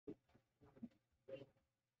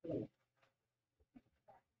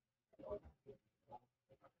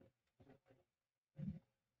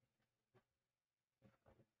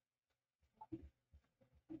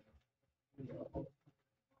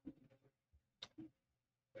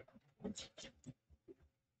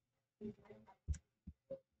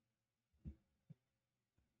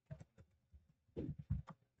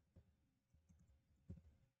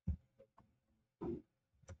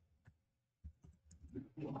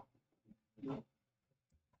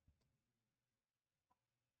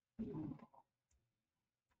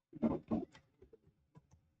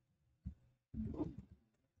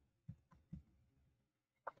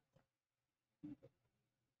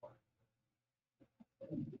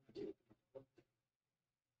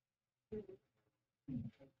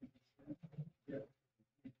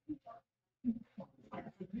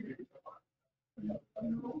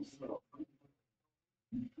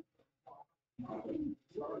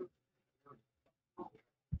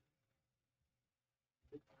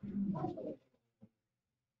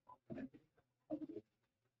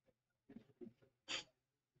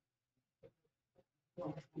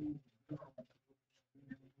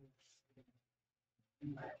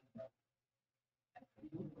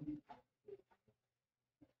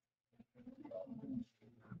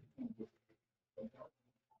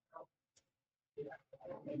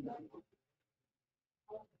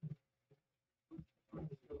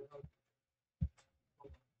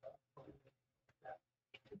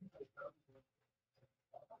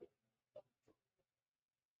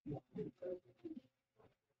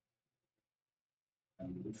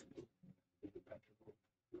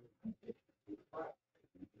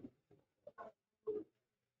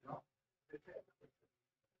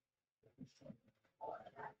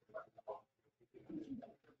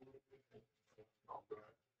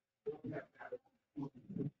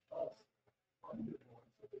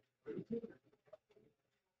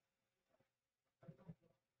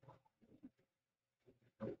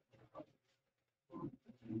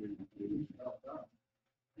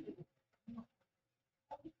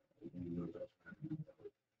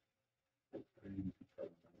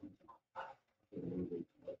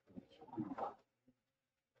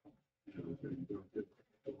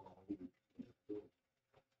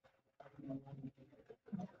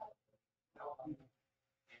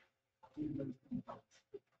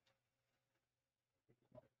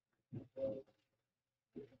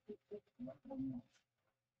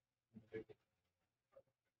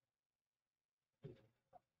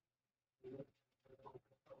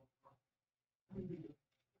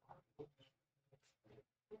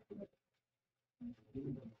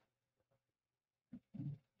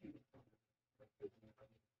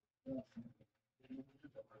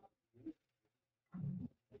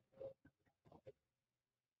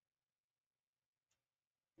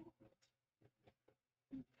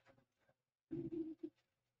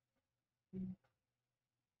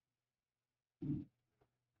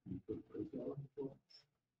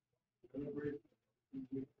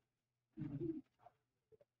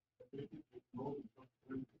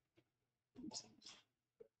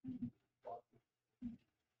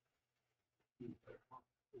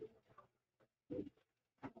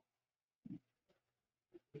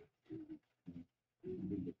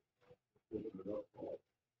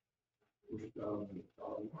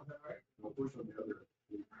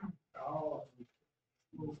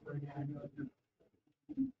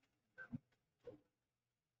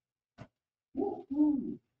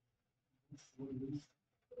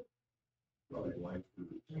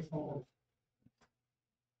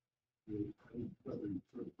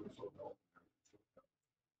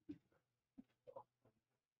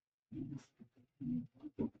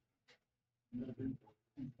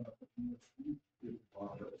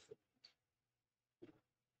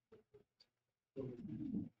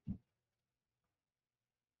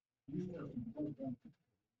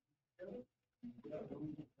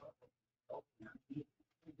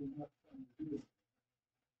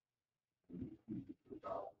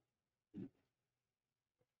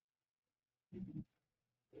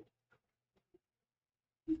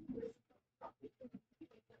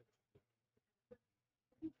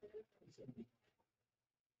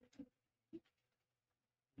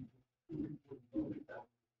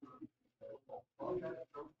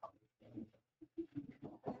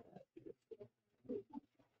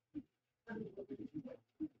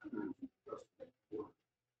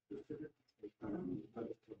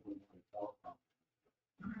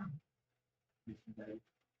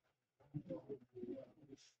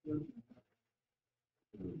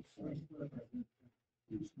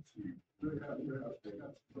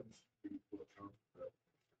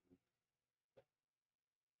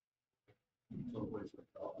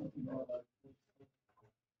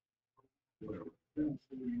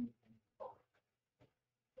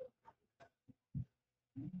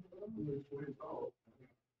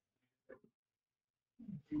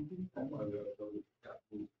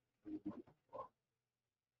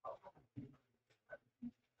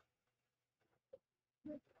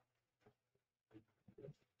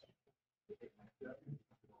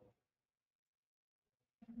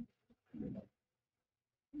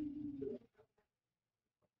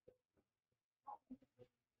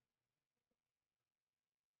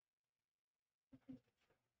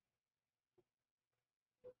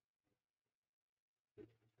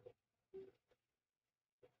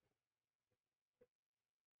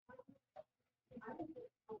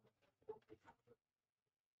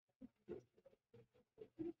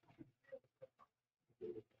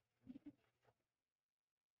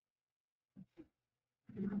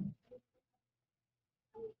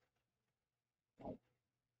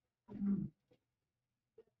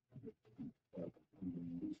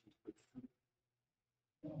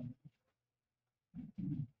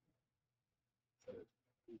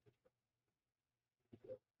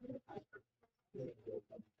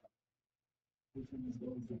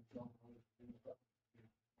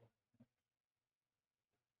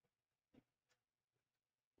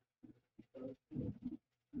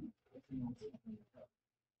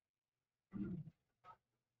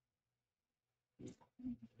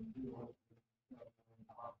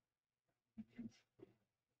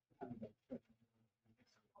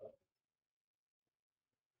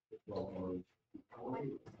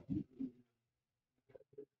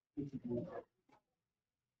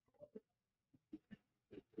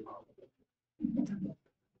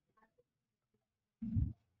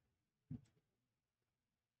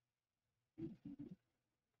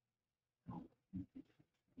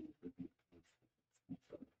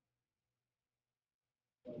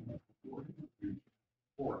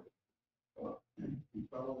We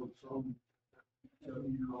followed some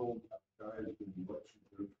 7-year-old guys in the election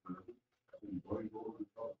for going over the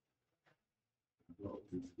top. Well,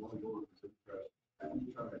 it's going over the Democrat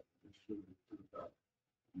every time. It's still to the top.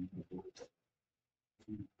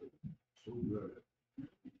 So good.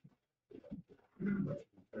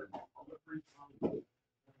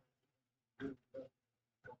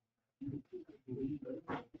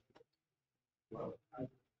 Well, I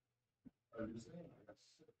understand. I got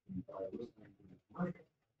sick by listening to this market.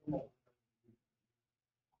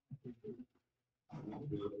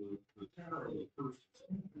 The tenor of the first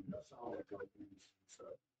sound like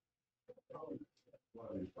stuff. Well,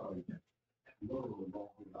 it's probably lower and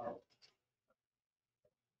all out.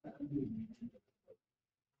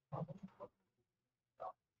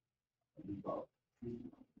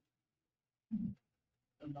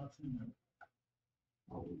 I'm not seeing that.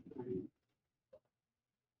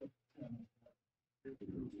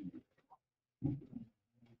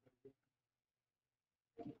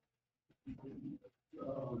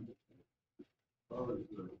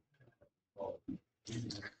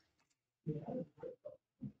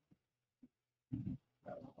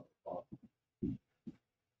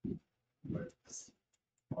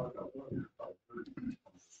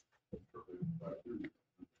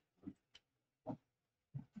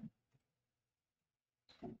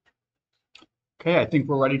 Okay, I think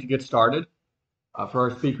we're ready to get started. For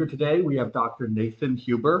our speaker today, we have Dr. Nathan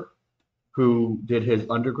Huber, who did his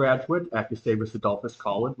undergraduate at Gustavus Adolphus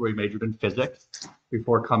College, where he majored in physics,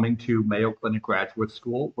 before coming to Mayo Clinic Graduate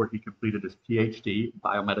School, where he completed his PhD in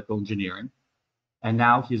biomedical engineering. And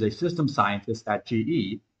now he's a systems scientist at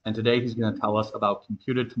GE. And today he's going to tell us about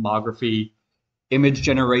computed tomography, image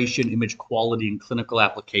generation, image quality, and clinical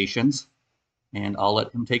applications. And I'll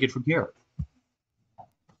let him take it from here.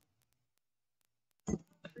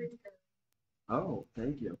 Oh,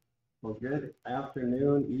 thank you. Well, good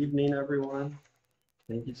afternoon, evening, everyone.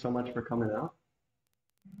 Thank you so much for coming out.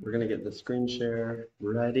 We're going to get the screen share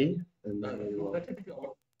ready, and then we will.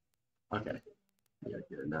 Okay, you're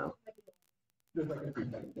here now. Yeah,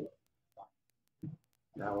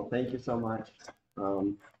 well, thank you so much.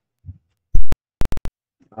 I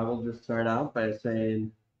will just start out by saying,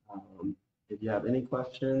 if you have any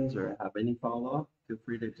questions or have any follow-up, feel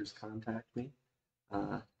free to just contact me.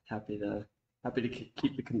 Happy to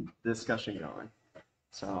keep the discussion going.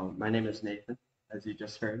 So my name is Nathan, as you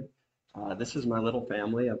just heard. This is my little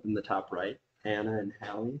family up in the top right, Hannah and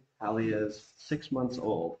Hallie. Hallie is 6 months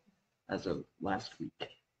old as of last week.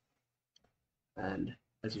 And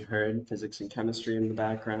as you heard, physics and chemistry in the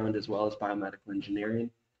background, as well as biomedical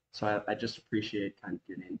engineering. So I just appreciate kind of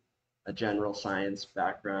getting a general science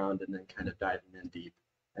background and then kind of diving in deep.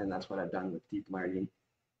 And that's what I've done with deep learning,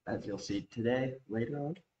 as you'll see today, later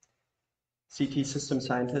on. CT system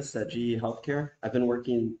scientist at GE Healthcare. I've been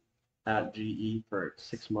working at GE for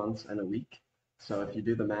 6 months and a week. So if you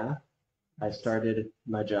do the math, I started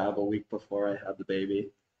my job a week before I had the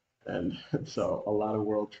baby. And so a lot of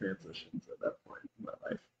world transitions at that point in my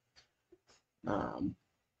life.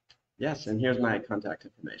 Yes, and here's my contact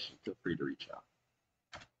information. Feel free to reach out.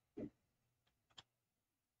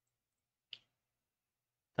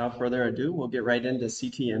 Without further ado, we'll get right into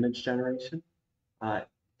CT image generation.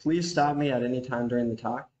 Please stop me at any time during the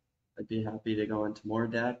talk. I'd be happy to go into more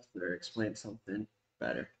depth or explain something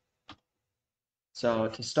better. So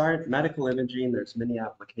to start, medical imaging, there's many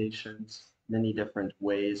applications, many different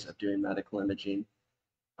ways of doing medical imaging.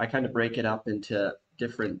 I kind of break it up into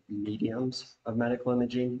different mediums of medical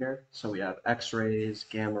imaging here. So we have X-rays,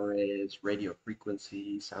 gamma rays, radio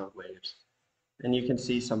frequency, sound waves. And you can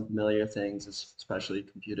see some familiar things, especially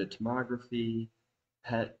computed tomography,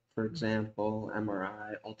 PET, for example,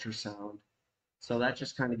 MRI, ultrasound. So that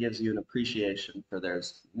just kind of gives you an appreciation for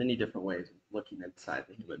there's many different ways of looking inside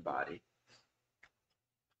the human body.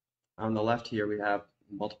 On the left here, we have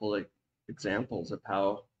multiple examples of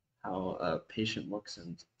how a patient looks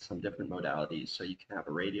in some different modalities. So you can have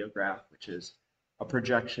a radiograph, which is a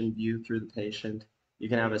projection view through the patient. You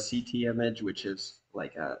can have a CT image, which is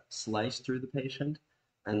like a slice through the patient.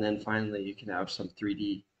 And then finally, you can have some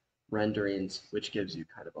 3D renderings, which gives you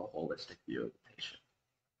kind of a holistic view of the patient.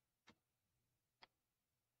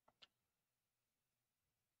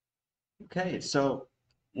 Okay, so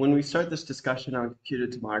when we start this discussion on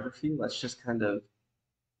computed tomography, let's just kind of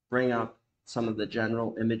bring up some of the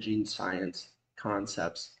general imaging science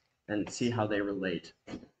concepts and see how they relate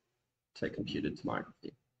to computed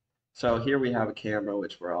tomography. So here we have a camera,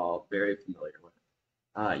 which we're all very familiar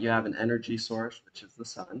with. You have an energy source, which is the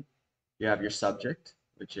sun. You have your subject,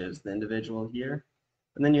 which is the individual here.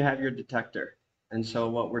 And then you have your detector. And so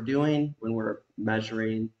what we're doing when we're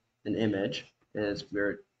measuring an image is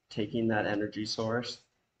we're taking that energy source,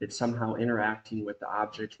 it's somehow interacting with the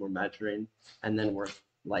object we're measuring, and then we're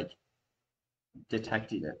like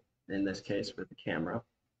detecting it, in this case with the camera.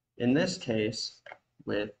 In this case,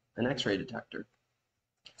 with an X-ray detector.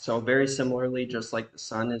 So very similarly, just like the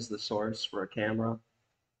sun is the source for a camera,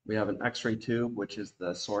 we have an X-ray tube, which is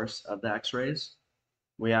the source of the X-rays.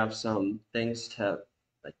 We have some things to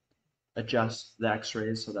like adjust the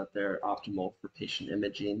X-rays so that they're optimal for patient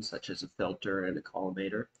imaging, such as a filter and a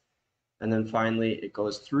collimator. And then finally, it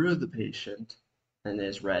goes through the patient and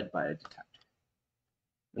is read by a detector.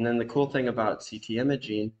 And then the cool thing about CT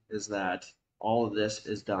imaging is that all of this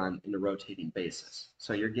is done in a rotating basis.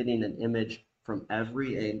 So you're getting an image from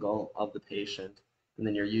every angle of the patient, and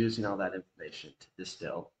then you're using all that information to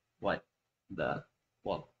distill what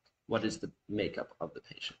is the makeup of the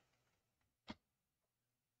patient.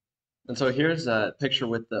 And so here's a picture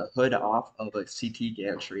with the hood off of a CT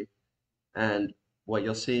gantry. And what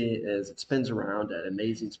you'll see is it spins around at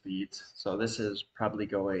amazing speeds. So this is probably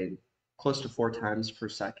going close to 4 times per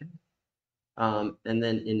second. And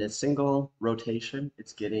then in a single rotation,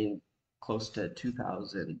 it's getting close to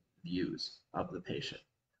 2,000 views of the patient.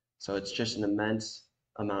 So it's just an immense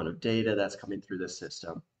amount of data that's coming through the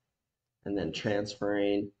system and then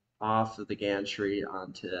transferring off of the gantry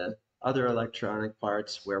onto other electronic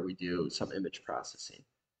parts where we do some image processing.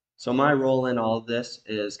 So my role in all of this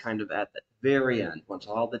is kind of at the very end. Once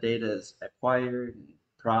all the data is acquired and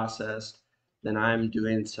processed, then I'm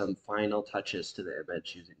doing some final touches to the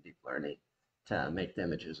image using deep learning to make the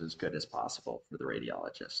images as good as possible for the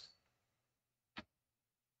radiologist.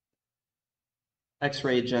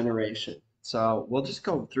 X-ray generation. So we'll just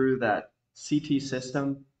go through that CT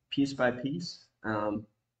system piece by piece.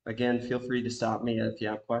 Again, feel free to stop me if you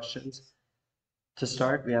have questions. To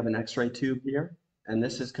start, we have an X-ray tube here, and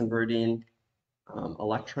this is converting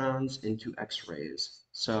electrons into X-rays.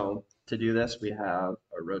 So to do this, we have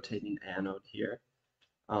a rotating anode here.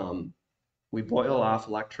 We boil off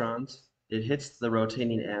electrons. It hits the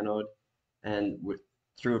rotating anode, and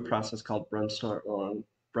through a process called Bremsstrahlung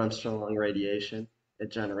radiation,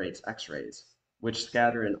 it generates X-rays, which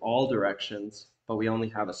scatter in all directions, but we only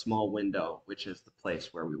have a small window, which is the place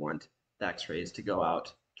where we want the X-rays to go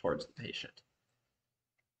out towards the patient.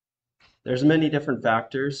 There's many different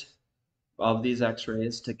factors of these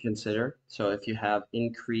X-rays to consider. So if you have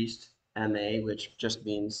increased MA, which just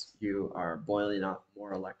means you are boiling off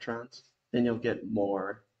more electrons, then you'll get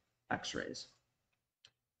more X-rays.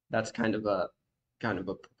 That's kind of a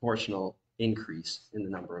proportional increase in the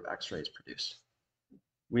number of X-rays produced.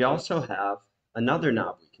 We also have another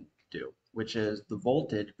knob we can do, which is the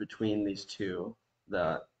voltage between these two,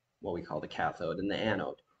 what we call the cathode and the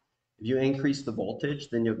anode. If you increase the voltage,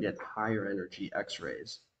 then you'll get higher energy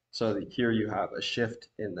X-rays. So here you have a shift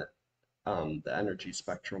in the energy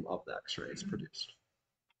spectrum of the X-rays produced.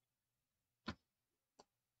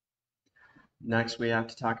 Next, we have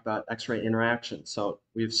to talk about X-ray interaction. So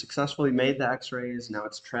we've successfully made the X-rays. Now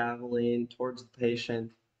it's traveling towards the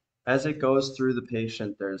patient. As it goes through the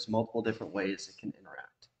patient, there's multiple different ways it can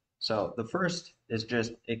interact. So the first is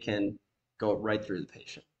just it can go right through the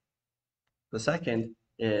patient. The second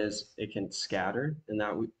is it can scatter,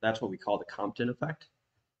 and that's what we call the Compton effect.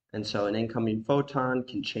 And so an incoming photon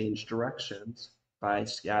can change directions by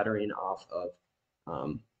scattering off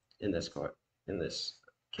of, in this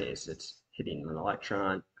case, it's hitting an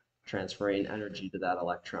electron, transferring energy to that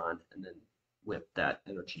electron, and then with that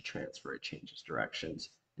energy transfer, it changes directions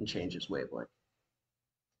and changes wavelength.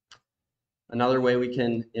 Another way we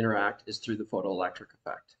can interact is through the photoelectric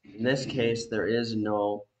effect. In this case, there is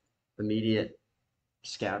no immediate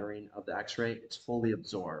scattering of the X-ray. It's fully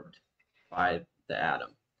absorbed by the atom.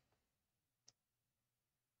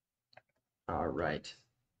 All right.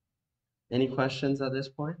 Any questions at this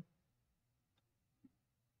point?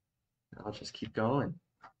 I'll just keep going.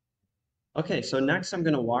 Okay, so next I'm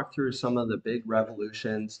going to walk through some of the big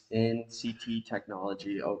revolutions in CT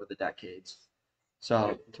technology over the decades.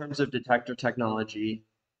 So in terms of detector technology,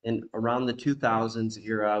 in around the 2000s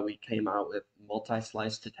era, we came out with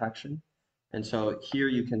multi-slice detection. And so here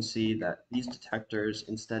you can see that these detectors,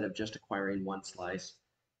 instead of just acquiring one slice,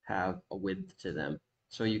 have a width to them.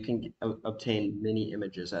 So you can obtain many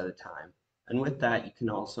images at a time. And with that, you can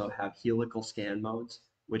also have helical scan modes,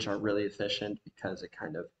 which are really efficient because it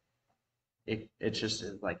kind of, it just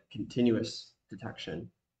is like continuous detection,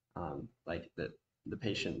 like the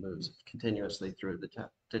patient moves continuously through the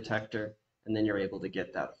detector, and then you're able to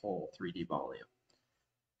get that whole 3D volume.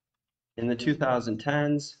 In the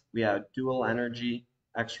 2010s, we had dual energy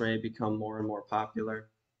X-ray become more and more popular.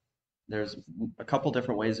 There's a couple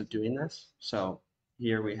different ways of doing this. So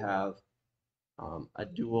here we have a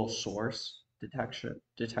dual source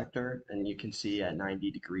detector, and you can see at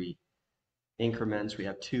 90-degree increments, we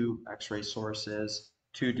have two X-ray sources,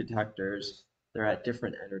 two detectors. They're at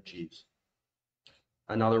different energies.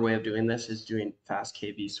 Another way of doing this is doing fast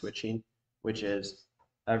KV switching, which is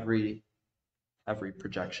every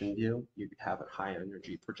projection view, you have a high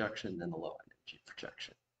energy projection, then a low energy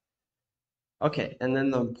projection. Okay, and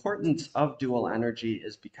then the importance of dual energy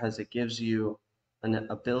is because it gives you an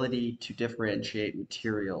ability to differentiate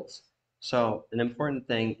materials. So an important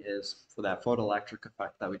thing is for that photoelectric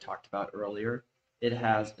effect that we talked about earlier, it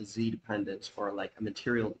has a Z dependence or like a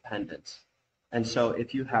material dependence. And so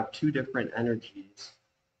if you have two different energies,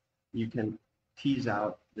 you can tease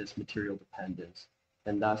out this material dependence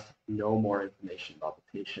and thus know more information about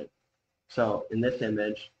the patient. So in this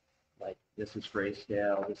image, like this is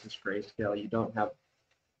grayscale, you don't have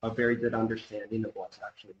a very good understanding of what's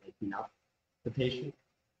actually making up the patient.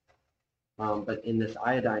 But in this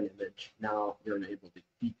iodine image, now you're able to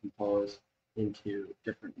decompose into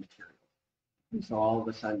different materials. And so all of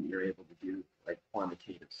a sudden you're able to do like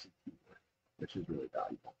quantitative CT work, which is really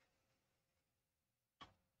valuable.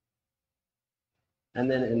 And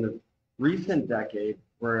then in the recent decade,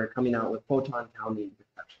 we're coming out with photon counting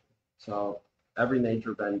detection. So every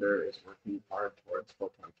major vendor is working hard towards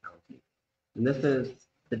photon counting. And this is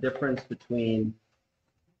the difference between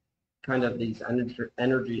kind of these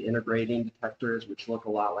energy integrating detectors, which look a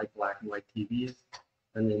lot like black and white TVs,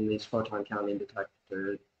 and then these photon counting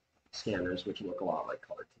detector scanners, which look a lot like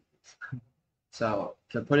color TVs. So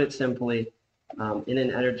to put it simply, in an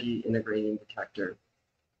energy integrating detector,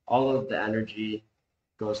 all of the energy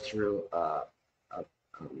goes through a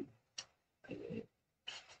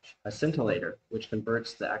scintillator, which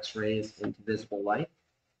converts the X-rays into visible light.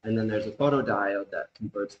 And then there's a photodiode that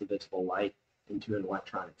converts the visible light into an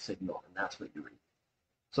electronic signal, and that's what you read.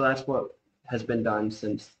 So that's what has been done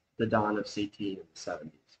since the dawn of CT in the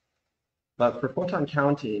 70s. But for photon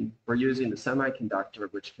counting, we're using the semiconductor,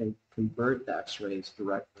 which can convert the X-rays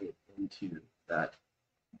directly into that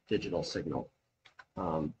digital signal.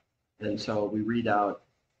 And so we read out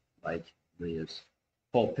like these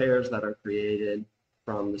full pairs that are created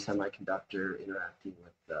from the semiconductor interacting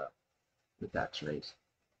with X-rays.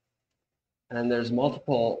 And there's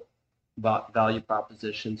multiple value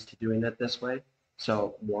propositions to doing it this way.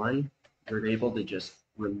 So one, you're able to just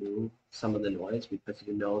remove some of the noise because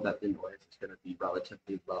you know that the noise is going to be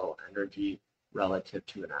relatively low energy relative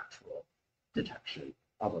to an actual detection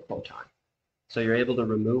of a photon. So you're able to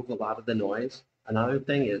remove a lot of the noise. Another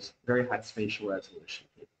thing is very high spatial resolution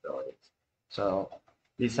capabilities. So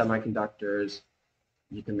these semiconductors,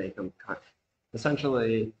 you can make them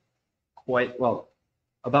essentially quite, well,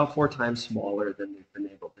 about 4 times smaller than we've been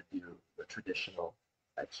able to do the traditional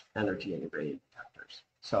energy integrated detectors.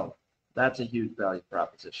 So that's a huge value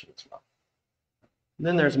proposition as well. And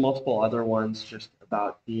then there's multiple other ones just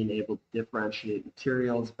about being able to differentiate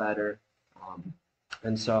materials better.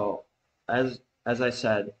 And so as I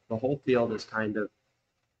said, the whole field is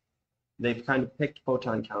they've kind of picked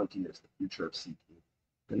photon counting as the future of CT.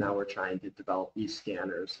 And now we're trying to develop these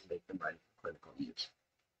scanners and make them ready for clinical use.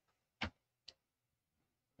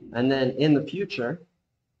 And then in the future,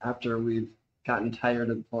 after we've gotten tired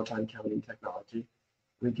of the photon counting technology,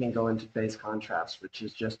 we can go into phase contrast, which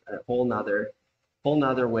is just a whole nother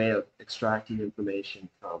way of extracting information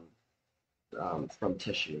from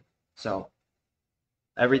tissue. So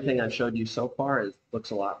Everything I've showed you so far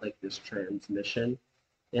looks a lot like this transmission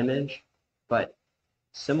image, but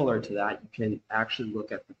similar to that, you can actually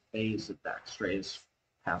look at the phase of the X-rays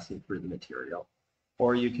passing through the material.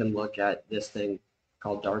 Or you can look at this thing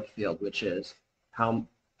called dark field, which is how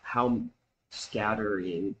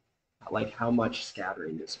scattering, like how much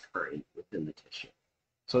scattering is occurring within the tissue.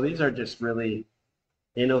 So these are just really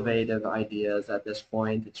innovative ideas at this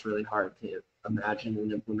point. It's really hard to imagine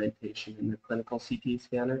an implementation in the clinical CT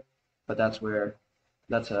scanner, but that's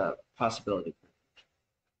a possibility.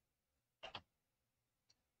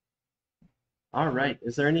 All right.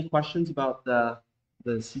 Is there any questions about the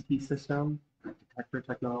CT system, detector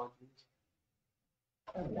technologies?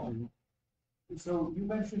 So you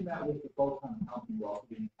mentioned that with the photon count, you also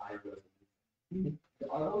getting higher resolution.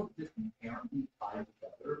 Are those just inherently tied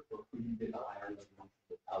together, or could you get a higher resolution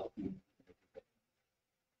without the?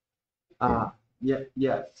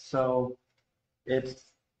 Yeah. So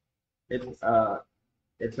it's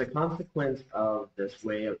a consequence of this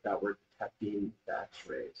way that we're detecting the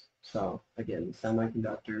X-rays. So again, the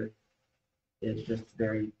semiconductor is just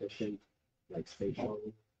very efficient, like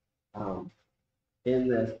spatially. In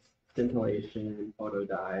this scintillation,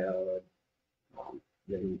 photodiode,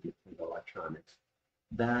 then you get into electronics.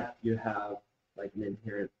 That you have like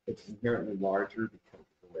it's inherently larger because of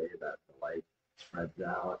the way that the light spreads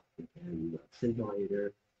out in the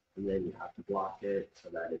scintillator, and then you have to block it so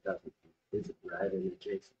that it isn't red in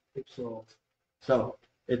adjacent pixels. So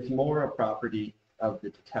it's more a property of the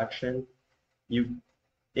detection.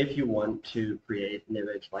 If you want to create an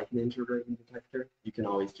image like an integrating detector, you can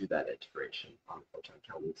always do that integration on the photon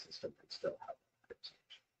counting system and still have that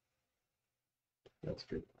resolution. That's a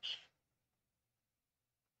good question.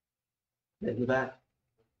 In the back.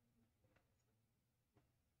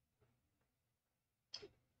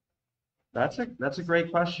 That's a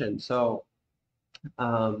great question. So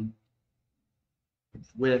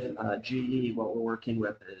with GE, what we're working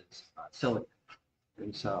with is silicon,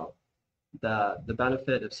 and so the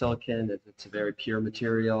benefit of silicon is it's a very pure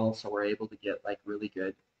material, so we're able to get like really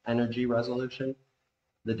good energy resolution.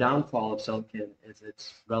 The downfall of silicon is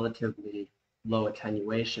it's relatively low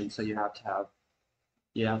attenuation, so you have to have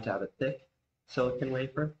a thick silicon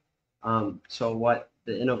wafer. So what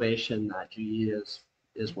the innovation that GE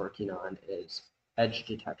is working on is edge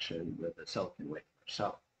detection with a silicon wafer.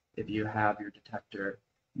 So if you have your detector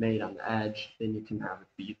made on the edge, then you can have it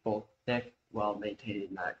be full thick while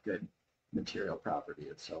maintaining that good material property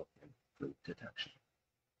of silicon for detection.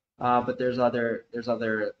 But there's other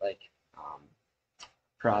like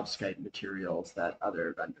perovskite materials that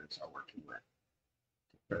other vendors are working with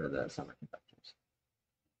for the semiconductors.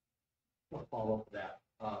 I'll follow up that.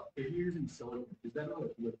 If you're using silicon, is that a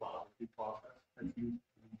lithography process that's used?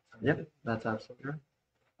 Yep, that's absolutely right.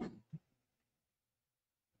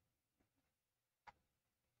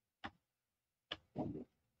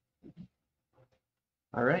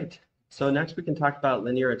 All right. So next we can talk about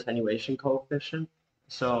linear attenuation coefficient.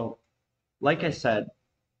 So like I said,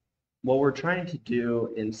 what we're trying to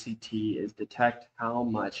do in CT is detect how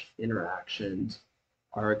much interactions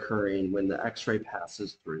are occurring when the X-ray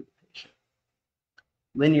passes through the patient.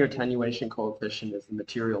 Linear attenuation coefficient is the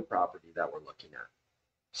material property that we're looking at.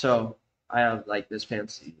 So I have like this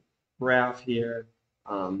fancy graph here,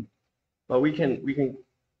 but we can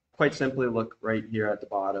quite simply look right here at the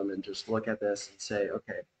bottom and just look at this and say,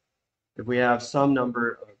 okay, if we have some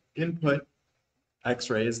number of input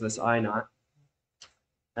X-rays, this I naught,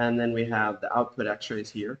 and then we have the output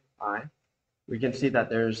X-rays here, I, we can see that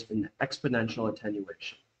there's an exponential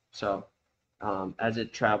attenuation. So as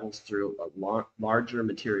it travels through a larger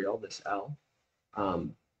material, this L,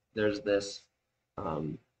 there's this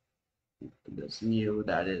mu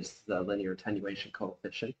that is the linear attenuation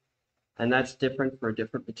coefficient. And that's different for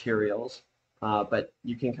different materials, but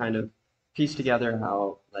you can kind of piece together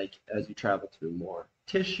how, like, as you travel through more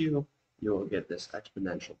tissue, you will get this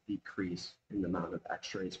exponential decrease in the amount of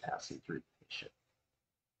X-rays passing through the patient.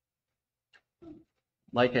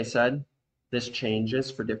 Like I said, this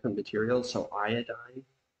changes for different materials. So iodine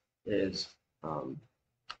has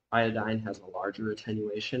a larger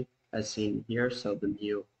attenuation as seen here. So the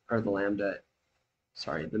mu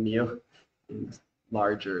is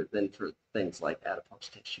larger than for things like adipose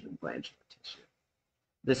tissue and glandular tissue.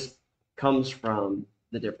 This comes from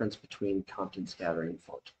the difference between Compton scattering and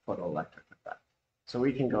photoelectric effect. So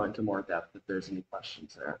we can go into more depth if there's any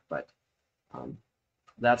questions there, but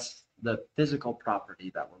that's the physical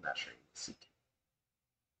property that we're measuring with CT.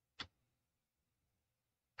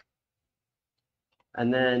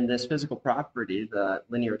 And then this physical property, the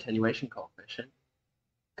linear attenuation coefficient,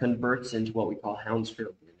 converts into what we call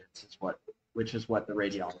Hounsfield units, is what which is what the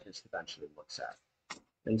radiologist eventually looks at.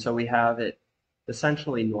 And so we have it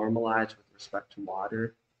essentially normalized with respect to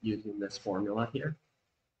water using this formula here.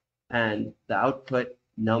 And the output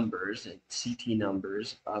numbers and CT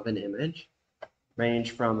numbers of an image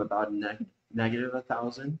range from about negative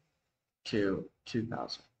 1,000 to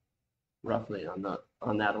 2,000, roughly on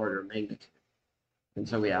that order of magnitude. And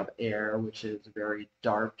so we have air, which is very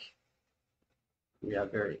dark. We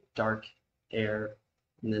have very dark air.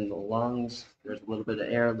 And then the lungs, there's a little bit of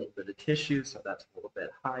air, a little bit of tissue, so that's a little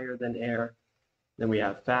bit higher than air. Then we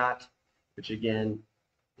have fat, which again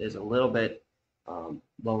is a little bit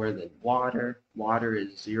lower than water. Water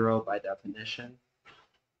is 0 by definition.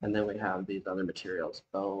 And then we have these other materials,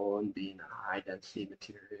 bone being a high density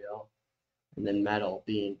material, and then metal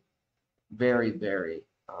being very, very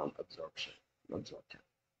absorptive.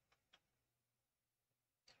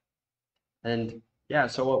 And yeah,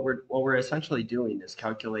 so what we're essentially doing is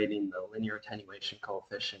calculating the linear attenuation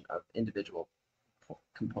coefficient of individual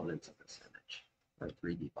components of this image, or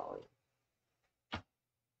 3D volume.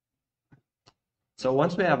 So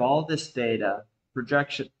once we have all this data,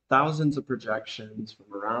 thousands of projections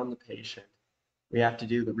from around the patient, we have to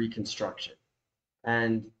do the reconstruction.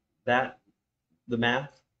 And the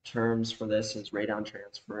math terms for this is radon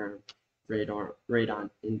transform, radon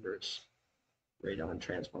inverse, radon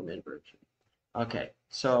transform inversion. Okay,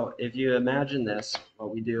 so if you imagine this,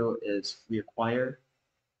 what we do is we acquire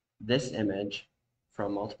this image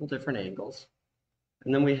from multiple different angles,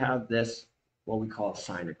 and then we have this, what we call a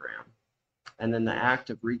sinogram. And then the act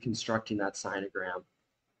of reconstructing that sinogram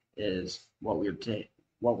is what we're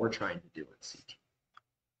trying to do with CT.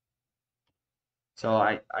 So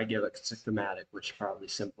I give a schematic, which probably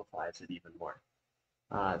simplifies it even more.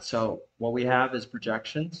 So what we have is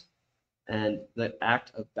projections, and the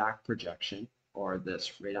act of back projection, or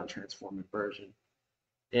this radon transform inversion,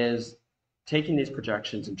 is taking these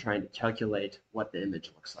projections and trying to calculate what the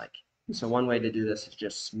image looks like. So one way to do this is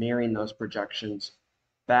just smearing those projections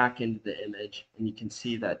back into the image, and you can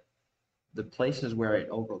see that the places where it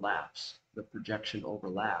overlaps, the projection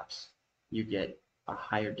overlaps, you get a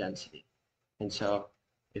higher density. And so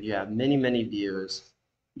if you have many, many views,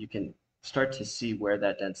 you can start to see where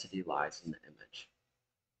that density lies in the image.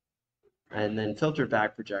 And then filtered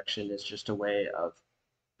back projection is just a way of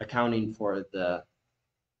accounting for the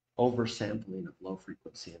oversampling of low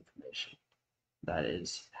frequency information that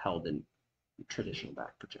is held in traditional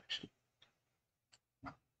back projection.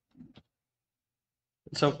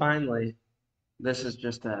 So finally, this is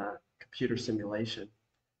just a computer simulation.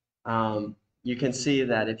 You can see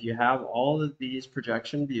that if you have all of these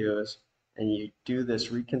projection views and you do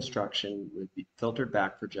this reconstruction with the filtered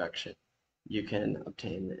back projection, you can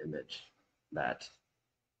obtain the image that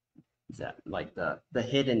like the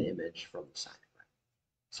hidden image from the sinogram.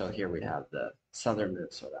 So here we have the southern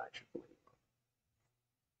Minnesota IEEE.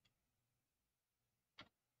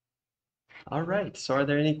 All right, so are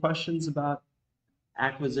there any questions about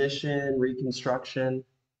acquisition, reconstruction?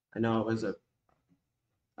 I know it was a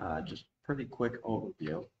just pretty quick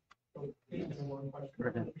overview. So, one question. Go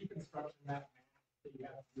ahead. Reconstruction map that you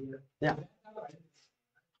have here. Yeah.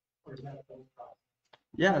 Or is that those process?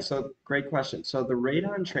 Yeah, so great question. So the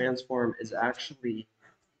radon transform is actually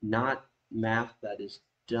not math that is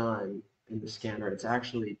done in the scanner. It's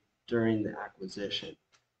actually during the acquisition.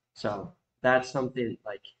 So that's something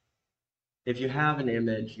like, if you have an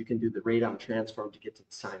image, you can do the radon transform to get to the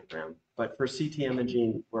sinogram. But for CT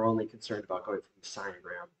imaging, we're only concerned about going from the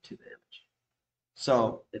sinogram to the image.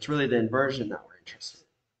 So it's really the inversion that we're interested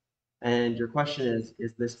in. And your question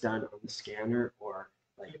is this done on the scanner or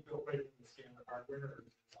like? Built right in the scanner hardware, or is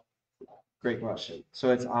it something? Great question. So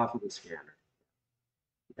it's off of the scanner.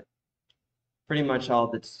 Yep. Pretty much all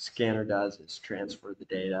the scanner does is transfer the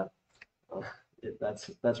data. That's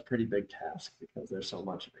a pretty big task because there's so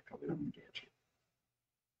much of it coming up the gantry.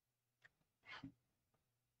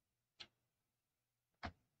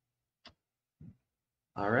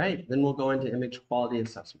 All right, then we'll go into image quality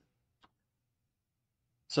assessment.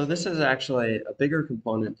 So this is actually a bigger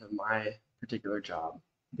component of my particular job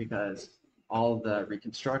because all of the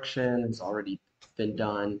reconstruction has already been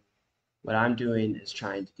done. What I'm doing is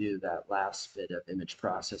trying to do that last bit of image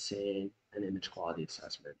processing and image quality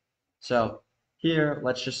assessment. So here,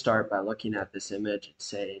 let's just start by looking at this image and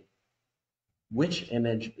saying, which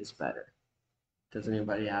image is better? Does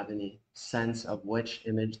anybody have any sense of which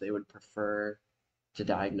image they would prefer to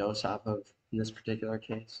diagnose off of in this particular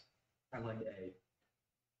case? I like A.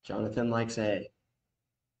 Jonathan likes A.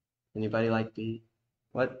 Anybody like B?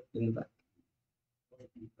 What in the back?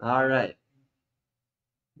 All right.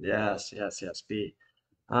 Yes, B.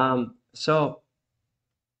 So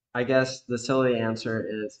I guess the silly answer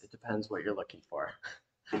is it depends what you're looking for.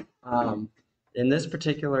 In this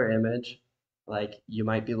particular image, like you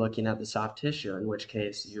might be looking at the soft tissue, in which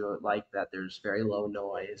case you like that there's very low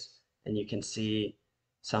noise and you can see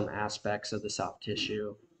some aspects of the soft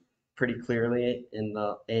tissue pretty clearly in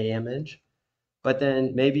the A image. But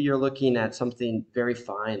then maybe you're looking at something very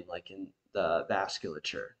fine, like in the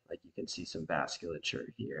vasculature, like you can see some vasculature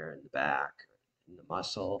here in the back, in the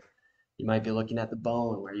muscle. You might be looking at the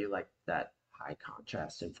bone where you like that high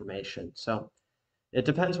contrast information. So it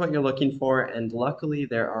depends what you're looking for, and luckily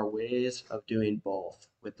there are ways of doing both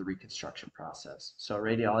with the reconstruction process. So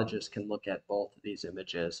radiologists can look at both of these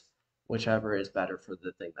images, whichever is better for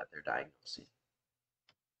the thing that they're diagnosing.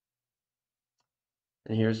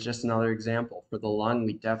 And here's just another example. For the lung,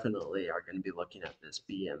 we definitely are going to be looking at this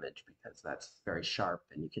B image because that's very sharp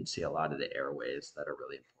and you can see a lot of the airways that are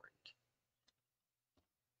really important.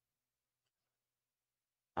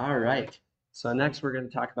 All right, so next we're going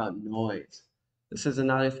to talk about noise. This is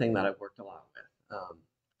another thing that I've worked a lot with.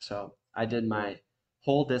 So I did my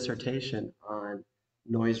whole dissertation on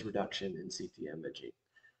noise reduction in CT imaging.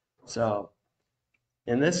 So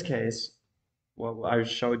in this case, what I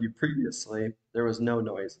showed you previously, there was no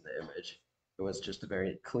noise in the image. It was just a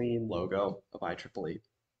very clean logo of IEEE.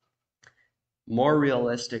 More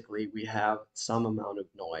realistically, we have some amount of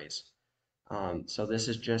noise. So this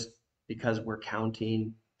is just because we're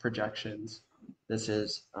counting projections. This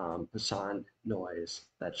is Poisson noise.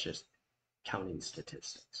 That's just counting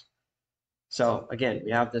statistics. So again,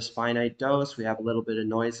 we have this finite dose. We have a little bit of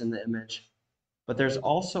noise in the image. But there's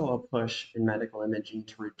also a push in medical imaging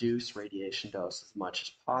to reduce radiation dose as much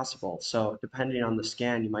as possible. So depending on the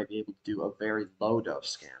scan, you might be able to do a very low dose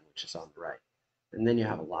scan, which is on the right. And then you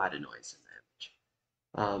have a lot of noise in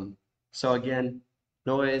the image. So again,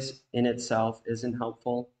 noise in itself isn't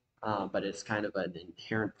helpful, but it's kind of an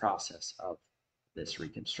inherent process of this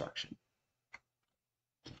reconstruction.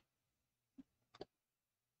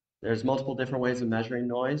 There's multiple different ways of measuring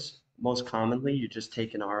noise. Most commonly, you just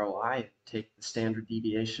take an ROI, take the standard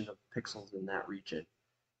deviation of pixels in that region.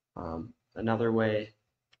 Another way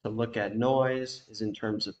to look at noise is in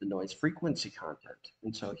terms of the noise frequency content.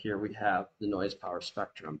 And so here we have the noise power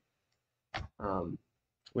spectrum,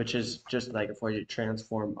 which is just like a Fourier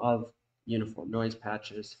transform of uniform noise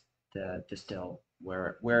patches to distill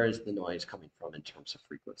where is the noise coming from in terms of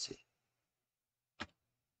frequency.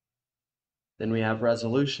 Then we have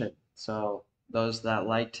resolution. So those that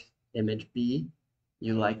liked image B,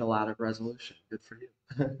 you like a lot of resolution. Good for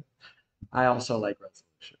you. I also like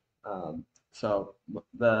resolution. So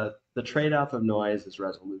the trade-off of noise is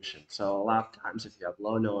resolution. So a lot of times if you have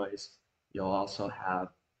low noise, you'll also have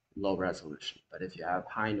low resolution. But if you have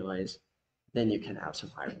high noise, then you can have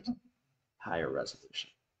some higher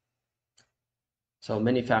resolution. So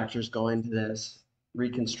many factors go into this.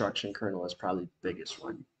 Reconstruction kernel is probably the biggest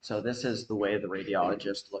one. So this is the way the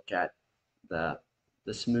radiologists look at the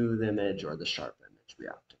smooth image or the sharp image, we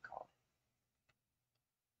often call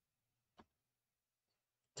it.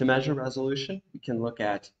 To measure resolution, we can look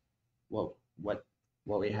at what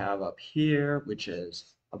we have up here, which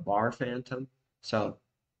is a bar phantom. So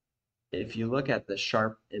if you look at the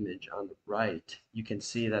sharp image on the right, you can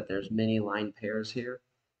see that there's many line pairs here.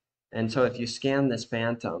 And so if you scan this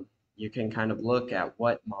phantom, you can kind of look at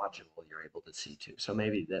what module you're able to see to. So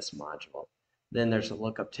maybe this module. Then there's a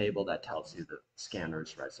lookup table that tells you the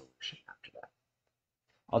scanner's resolution after that.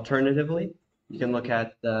 Alternatively, you can look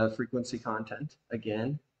at the frequency content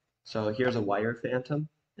again. So here's a wire phantom.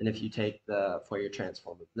 And if you take the Fourier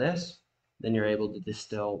transform of this, then you're able to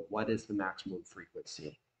distill what is the maximum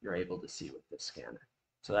frequency you're able to see with this scanner.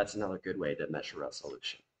 So that's another good way to measure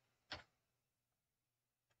resolution.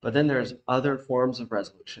 But then there's other forms of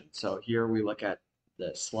resolution. So here we look at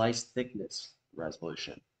the slice thickness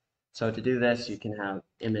resolution. So to do this, you can have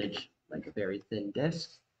image like a very thin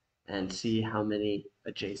disk and see how many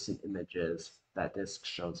adjacent images that disk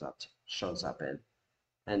shows up in.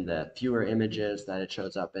 And the fewer images that it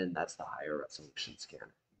shows up in, that's the higher resolution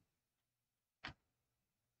scanner.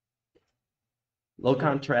 Low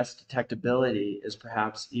contrast detectability is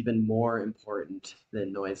perhaps even more important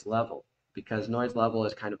than noise level, because noise level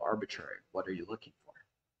is kind of arbitrary. What are you looking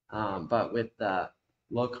for? But with the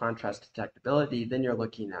low contrast detectability, then you're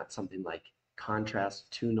looking at something like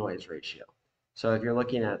contrast to noise ratio. So if you're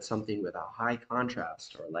looking at something with a high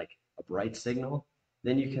contrast or like a bright signal,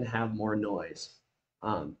 then you can have more noise.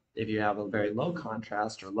 If you have a very low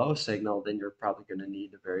contrast or low signal, then you're probably going to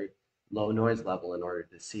need a very low noise level in order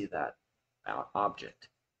to see that object.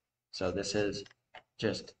 So this is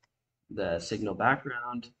just the signal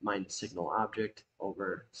background minus signal object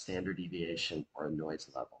over standard deviation or noise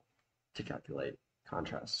level. to calculate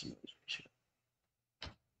contrast to noise ratio.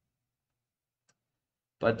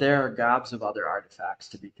 But there are gobs of other artifacts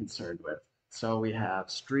to be concerned with. So we have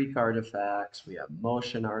streak artifacts, we have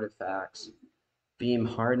motion artifacts, beam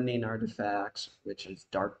hardening artifacts, which is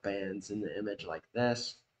dark bands in the image like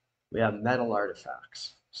this. We have metal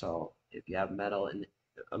artifacts. So if you have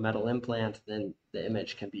a metal implant, then the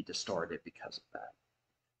image can be distorted because of that.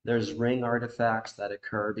 There's ring artifacts that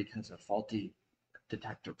occur because of faulty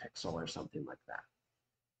detector pixel or something like that.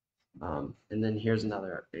 And then here's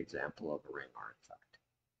another example of a ring artifact.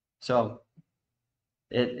 So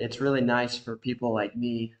it's really nice for people like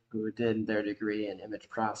me who did their degree in image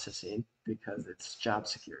processing because it's job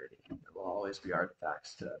security. There will always be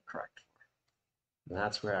artifacts to correct for. And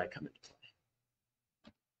that's where I come into play.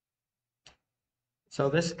 So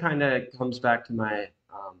this kind of comes back to my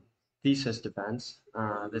thesis defense.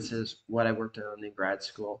 This is what I worked on in grad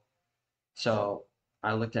school. So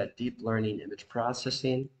I looked at deep learning image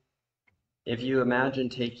processing. If you imagine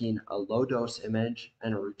taking a low dose image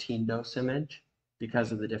and a routine dose image,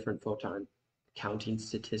 because of the different photon counting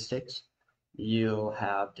statistics, you'll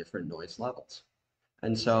have different noise levels.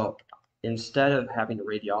 And so instead of having a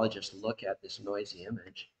radiologist look at this noisy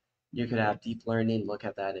image, you could have deep learning look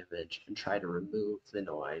at that image and try to remove the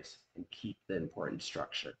noise and keep the important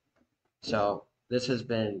structure. So this has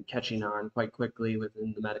been catching on quite quickly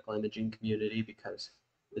within the medical imaging community because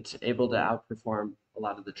it's able to outperform a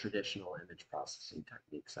lot of the traditional image processing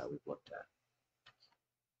techniques that we've looked at.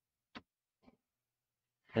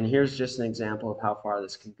 And here's just an example of how far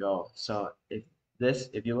this can go. So if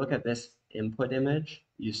you look at this input image,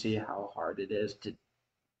 you see how hard it is to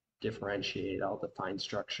differentiate all the fine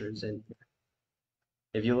structures in here.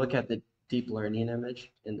 If you look at the deep learning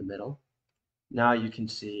image in the middle, now you can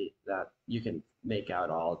see that you can make out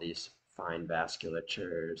all these fine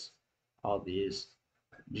vasculatures, all these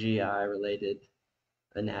GI related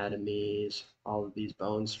anatomies, all of these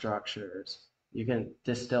bone structures. You can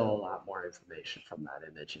distill a lot more information from that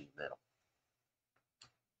image in the middle.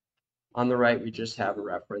 On the right, we just have a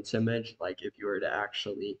reference image. Like if you were to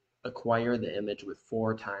actually acquire the image with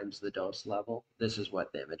 4 times the dose level, this is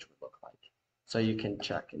what the image would look like. So you can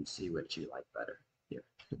check and see which you like better here.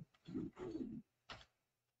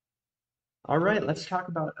 All right, let's talk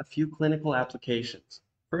about a few clinical applications.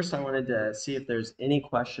 First, I wanted to see if there's any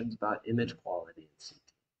questions about image quality in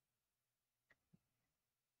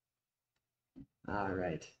CT. All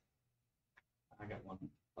right. I got one.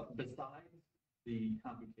 Besides the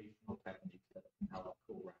computational techniques that can help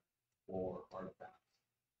correct for artifacts,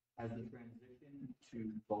 has the transition to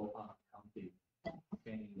photon counting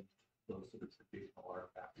changed those sort of traditional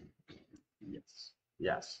artifacts? Yes.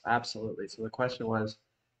 Yes, absolutely. So the question was,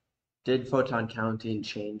 did photon counting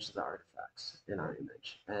change the artifacts in our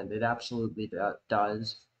image? And it absolutely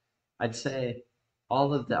does. I'd say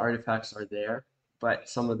all of the artifacts are there, but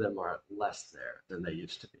some of them are less there than they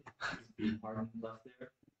used to be. Beam hardening left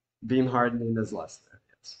there? Beam hardening is less there,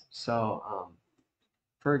 yes. So,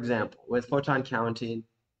 for example, with photon counting,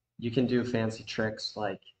 you can do fancy tricks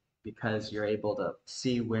like because you're able to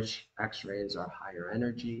see which X-rays are higher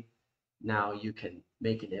energy. Now you can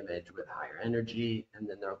make an image with higher energy, and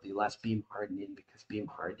then there'll be less beam hardening because beam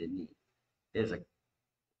hardening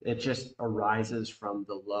it just arises from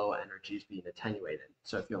the low energies being attenuated.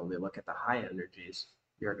 So if you only look at the high energies,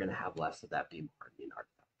 you're going to have less of that beam hardening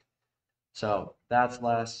artifact. So that's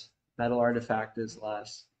less. Metal artifact is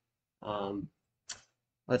less.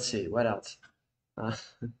 Let's see, what else?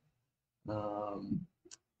 Photon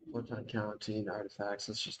counting artifacts.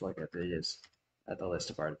 Let's just look at these, at the list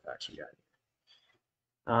of artifacts we got here.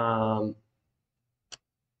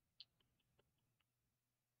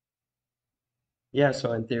 Yeah,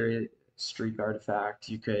 so in theory, streak artifact,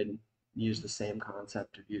 you could use the same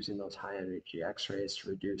concept of using those high energy X-rays to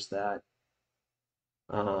reduce that.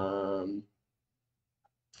 I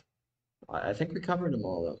think we covered them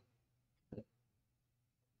all though.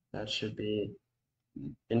 That should be,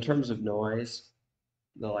 in terms of noise,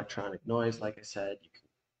 the electronic noise, like I said, you can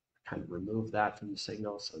kind of remove that from the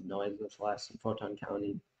signal, so noise is less in photon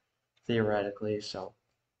counting, theoretically. So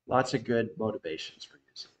lots of good motivations for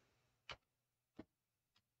using it.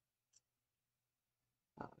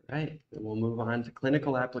 All right, then we'll move on to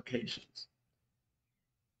clinical applications.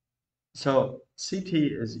 So CT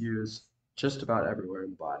is used just about everywhere in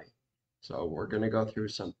the body. So we're going to go through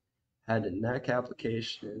some head and neck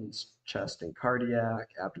applications, chest and cardiac,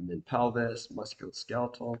 abdomen, pelvis,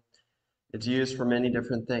 musculoskeletal. It's used for many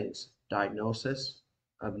different things. Diagnosis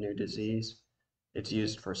of new disease. It's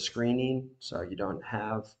used for screening, so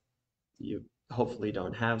you hopefully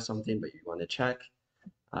don't have something, but you want to check.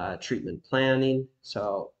 Treatment planning,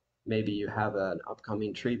 so maybe you have an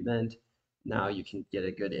upcoming treatment. Now you can get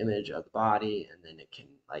a good image of the body, and then it can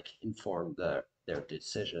like inform their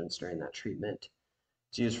decisions during that treatment.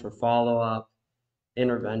 It's used for follow-up,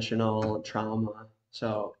 interventional trauma.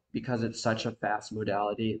 So because it's such a fast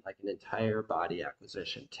modality, like an entire body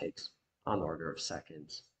acquisition takes on the order of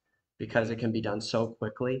seconds. Because it can be done so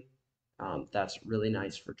quickly, that's really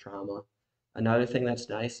nice for trauma. Another thing that's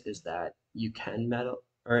nice is that you can metal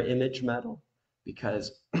or image metal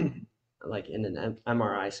because like in an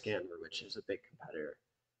MRI scanner, which is a big competitor,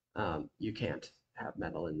 you can't have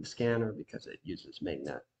metal in the scanner because it uses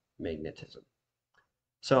magnetism.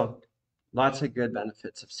 So lots of good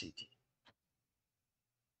benefits of CT.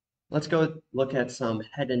 Let's go look at some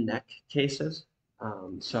head and neck cases.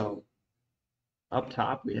 So up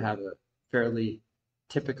top, we have a fairly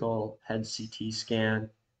typical head CT scan.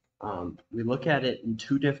 We look at it in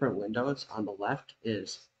two different windows. On the left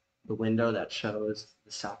is the window that shows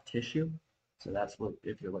the soft tissue. So that's what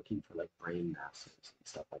if you're looking for like brain masses and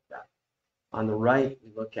stuff like that. On the right,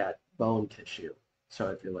 we look at bone tissue. So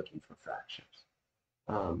if you're looking for fractures.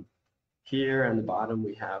 Here on the bottom,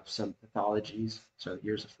 we have some pathologies. So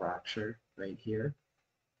here's a fracture right here.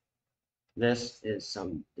 This is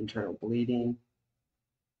some internal bleeding.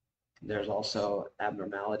 There's also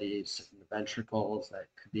abnormalities in the ventricles that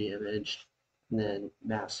could be imaged, and then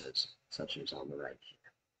masses, such as on the right here.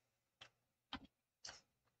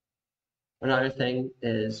 Another thing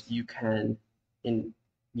is you can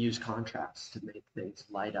use contrast to make things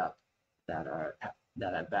light up that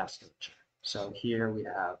have vasculature. So here we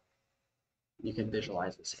have, you can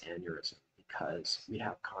visualize this aneurysm because we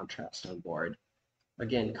have contrast on board.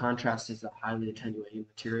 Again, contrast is a highly attenuating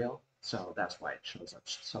material, so that's why it shows up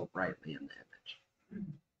so brightly in the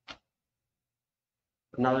image.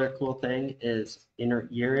 Another cool thing is inner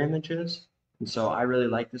ear images. And so I really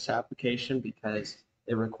like this application because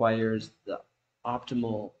it requires the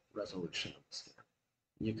optimal resolution of the scan.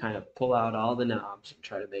 You kind of pull out all the knobs and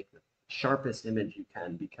try to make the sharpest image you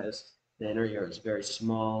can because the inner ear is a very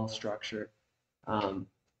small structure.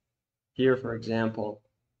 Here, for example,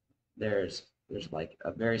 there's like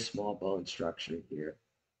a very small bone structure here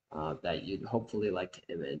that you'd hopefully like to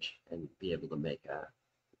image and be able to make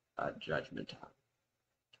a judgment on.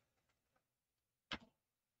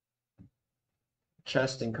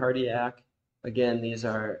 Chest and cardiac, again, these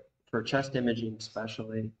are for chest imaging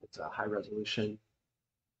especially, it's a high resolution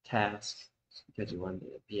task because you want to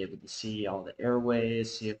be able to see all the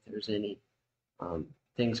airways, see if there's any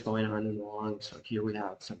things going on in the lung. So here we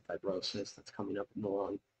have some fibrosis that's coming up in the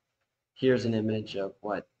lung. Here's an image of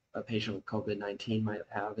what a patient with COVID-19 might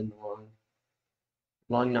have in the lung.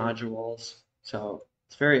 Lung nodules. So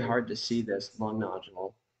it's very hard to see this lung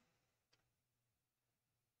nodule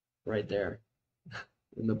right there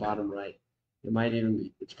in the bottom right. It might even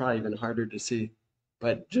be, it's probably even harder to see,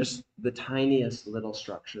 but just the tiniest little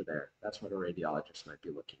structure there. That's what a radiologist might be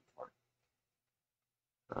looking for.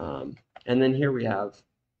 And then here we have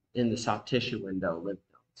in the soft tissue window, lymph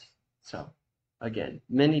nodes. So again,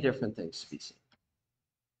 many different things to be seen.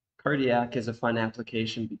 Cardiac is a fun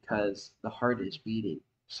application because the heart is beating.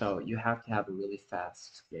 So you have to have a really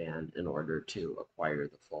fast scan in order to acquire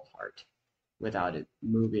the full heart without it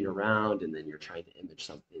moving around, and then you're trying to image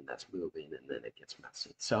something that's moving and then it gets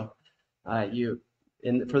messy. So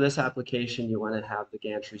for this application, you want to have the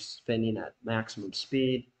gantry spinning at maximum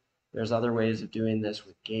speed. There's other ways of doing this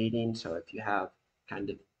with gating. So if you have kind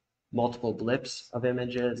of multiple blips of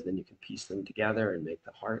images, then you can piece them together and make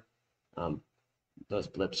the heart. Those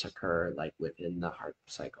blips occur like within the heart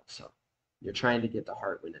cycle. So you're trying to get the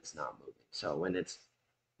heart when it's not moving. So when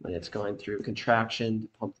it's going through contraction to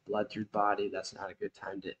pump the blood through the body, that's not a good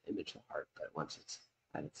time to image the heart. But once it's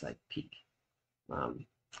at its like peak,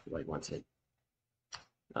 like once it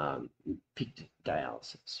peaked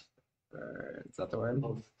dialysis, is that the word?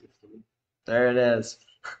 There it is.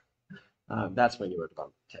 That's when you would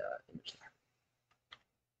bump to image the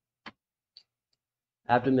heart.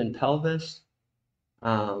 Abdomen, pelvis.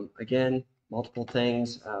 Again, multiple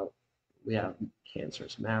things. We have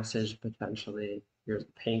cancerous masses potentially. Here's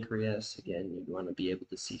the pancreas. Again, you want to be able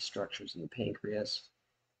to see structures in the pancreas.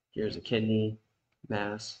 Here's a kidney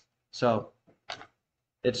mass. So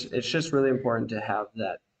it's just really important to have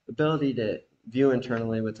that ability to view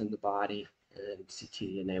internally within the body, and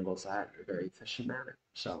CT enables that in a very efficient manner.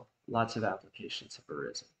 So lots of applications have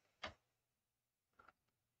arisen.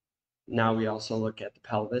 Now we also look at the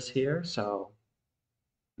pelvis here. So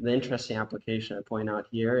the interesting application I point out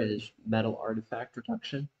here is metal artifact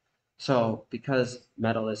reduction. So because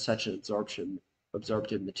metal is such an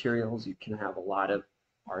absorptive materials, you can have a lot of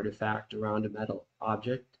artifact around a metal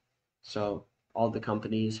object. So all the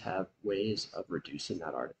companies have ways of reducing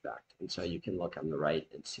that artifact. And so you can look on the right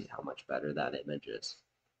and see how much better that image is.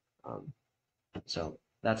 So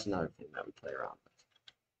that's another thing that we play around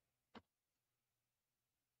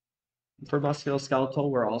with. For musculoskeletal,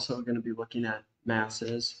 we're also going to be looking at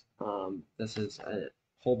masses. This is a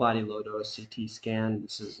whole body low dose CT scan.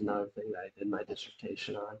 This is another thing that I did my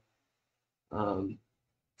dissertation on.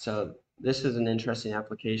 So this is an interesting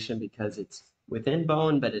application because it's within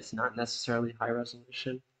bone, but it's not necessarily high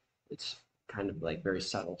resolution. It's kind of like very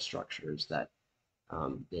subtle structures that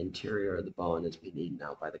the interior of the bone is being eaten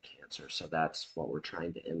out by the cancer. So that's what we're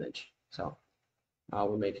trying to image. So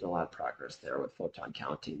we're making a lot of progress there with photon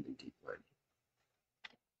counting and deep learning.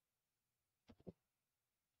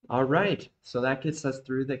 All right, so that gets us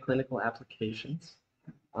through the clinical applications.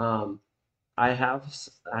 I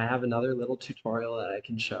have another little tutorial that I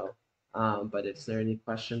can show, but is there any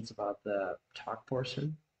questions about the talk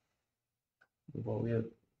portion of what we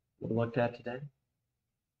looked at today?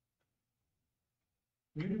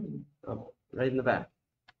 Oh, right in the back.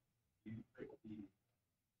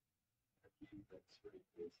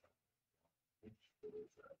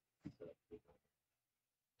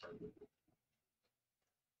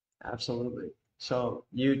 Absolutely. So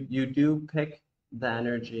you do pick the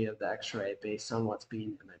energy of the X-ray based on what's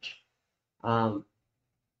being imaged.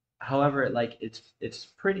 However, like it's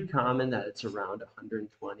pretty common that it's around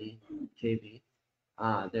 120 kV.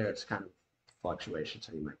 There's kind of fluctuation,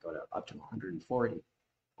 so you might go up to 140,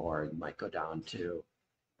 or you might go down to,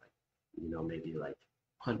 maybe like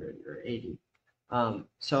 100 or 80.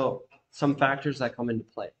 So some factors that come into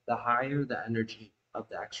play. The higher the energy of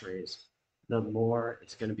the X-rays, the more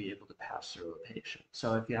it's going to be able to pass through a patient.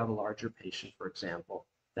 So if you have a larger patient, for example,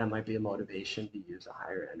 that might be a motivation to use a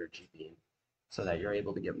higher energy beam so that you're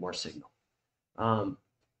able to get more signal. A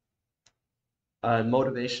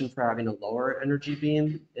motivation for having a lower energy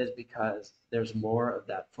beam is because there's more of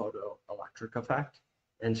that photoelectric effect.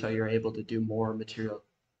 And so you're able to do more material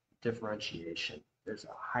differentiation. There's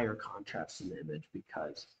a higher contrast in the image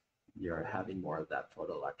because you're having more of that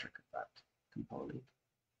photoelectric effect component.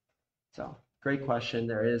 So great question.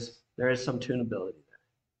 There is some tunability there.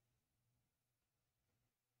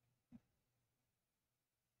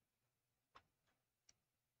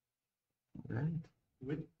 All right.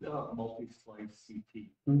 With multi-slice CT,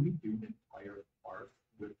 can we do an entire part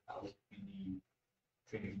without any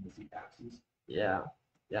changing the Z-axis? Yeah,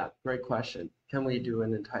 great question. Can we do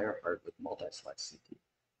an entire heart with multi-slice CT?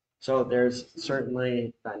 So there's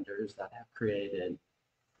certainly vendors that have created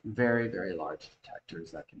very, very large detectors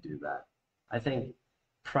that can do that. I think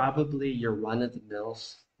probably your run-of-the-mill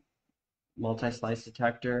multi-slice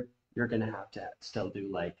detector, you're going to have to still do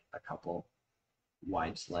like a couple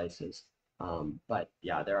wide slices. But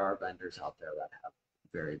yeah, there are vendors out there that have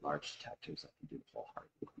very large detectors that can do the whole heart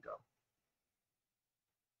in one go.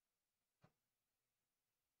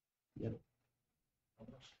 Yep.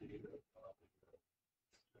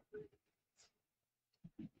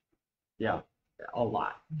 Yeah, a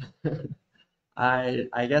lot.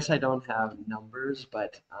 I guess I don't have numbers,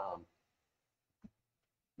 but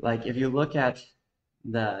like if you look at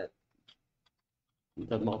the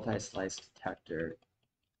multi-slice detector,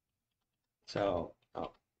 so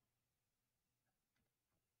all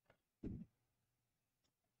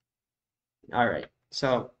right,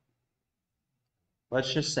 so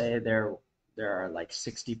let's just say there are like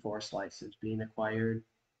 64 slices being acquired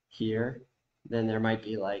here. Then there might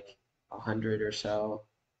be like 100 or so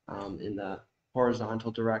in the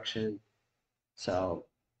horizontal direction. So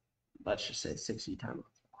let's just say 60 times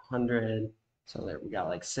 100. So there we got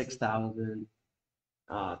like 6,000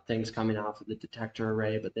 things coming off of the detector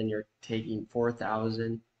array, but then you're taking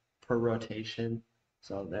 4,000 per rotation.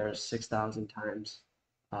 So there's 6,000 times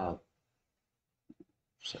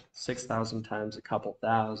 6,000 times a couple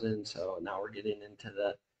thousand. So now we're getting into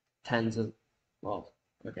the tens of, well,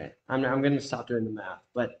 okay, I'm going to stop doing the math,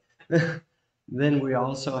 but then we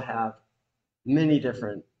also have many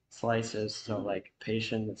different slices. So like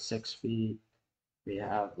patient with 6 feet, we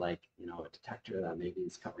have like, a detector that maybe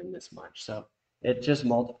is covering this much. So it just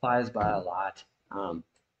multiplies by a lot.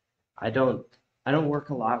 I don't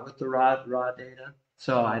work a lot with the raw data,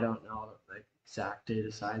 so I don't know the exact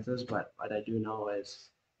data sizes, but what I do know is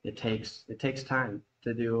it takes time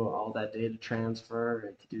to do all that data transfer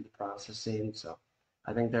and to do the processing. So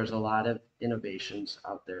I think there's a lot of innovations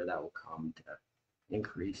out there that will come to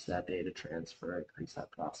increase that data transfer, increase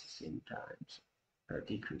that processing times, or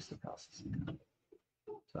decrease the processing time.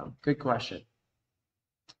 So good question.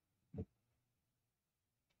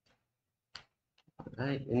 All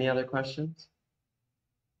right, any other questions?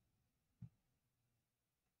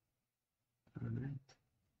 All right.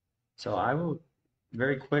 So I will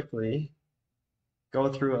very quickly go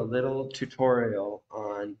through a little tutorial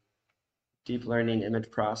on deep learning image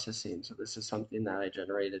processing. So this is something that I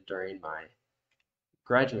generated during my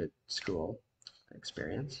graduate school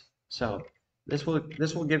experience. So this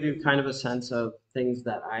will give you kind of a sense of things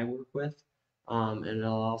that I work with, and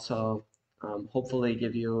it'll also hopefully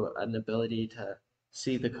give you an ability to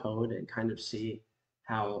see the code and kind of see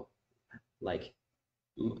how, like,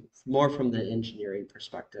 more from the engineering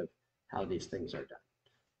perspective, how these things are done.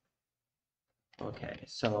 Okay,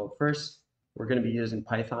 so first we're going to be using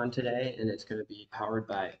Python today, and it's going to be powered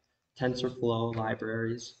by TensorFlow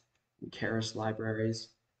libraries and Keras libraries.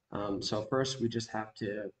 So first we just have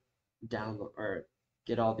to download or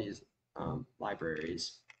get all these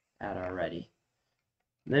libraries at our ready.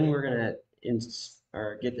 Then we're going to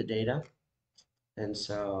get the data, and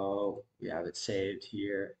so we have it saved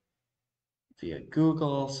here via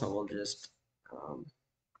Google. So we'll just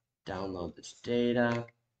download this data.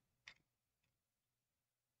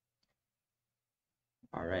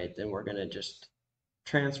 All right, then we're going to just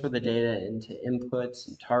transfer the data into inputs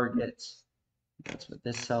and targets. That's what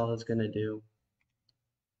this cell is going to do.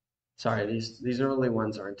 Sorry, these early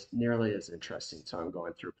ones aren't nearly as interesting, so I'm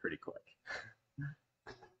going through pretty quick.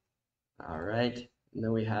 All right, and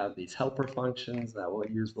then we have these helper functions that we'll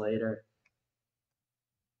use later.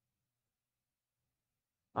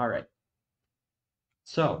 All right,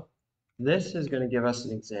 so this is going to give us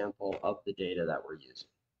an example of the data that we're using.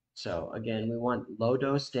 So again, we want low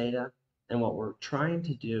dose data, and what we're trying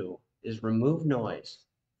to do is remove noise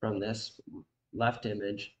from this left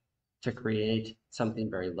image to create something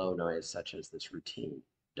very low noise, such as this routine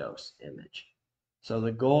dose image. So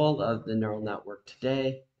the goal of the neural network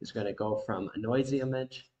today is going to go from a noisy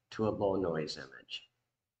image to a low noise image.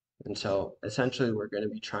 And so essentially we're going to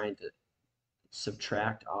be trying to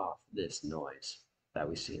subtract off this noise that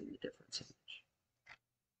we see in the difference image.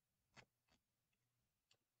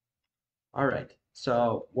 All right,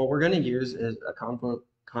 so what we're going to use is a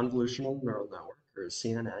convolutional neural network, or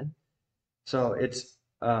CNN. So it's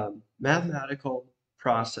a mathematical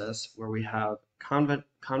process where we have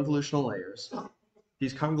convolutional layers.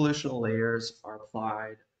 These convolutional layers are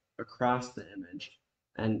applied across the image,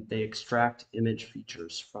 and they extract image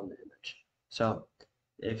features from the image. So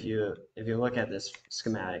if you look at this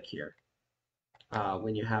schematic here,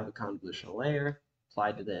 when you have a convolutional layer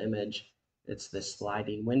applied to the image, it's this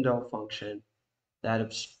sliding window function that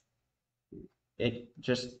it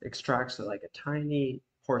just extracts like a tiny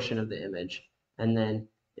portion of the image, and then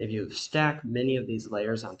if you stack many of these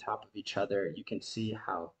layers on top of each other, you can see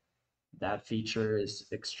how that feature is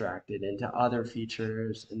extracted into other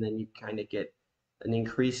features, and then you kind of get an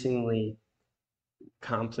increasingly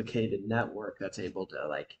complicated network that's able to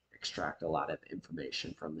like extract a lot of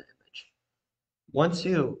information from the image. Once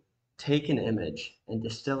you take an image and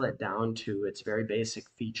distill it down to its very basic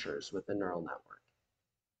features with the neural network,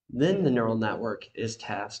 then the neural network is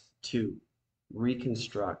tasked to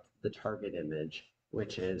reconstruct the target image,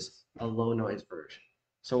 which is a low noise version.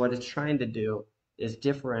 So what it's trying to do is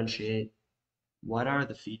differentiate what are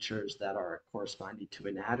the features that are corresponding to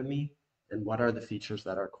anatomy and what are the features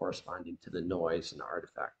that are corresponding to the noise and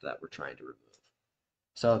artifact that we're trying to remove.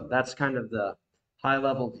 So that's kind of the high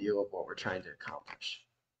level view of what we're trying to accomplish.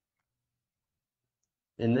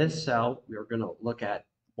 In this cell, we're going to look at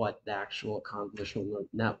what the actual convolutional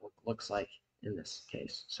network looks like in this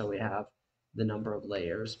case. So we have the number of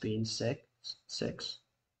layers being six.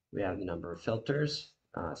 We have the number of filters,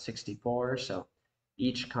 64. So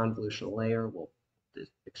each convolutional layer will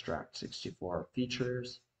extract 64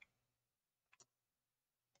 features.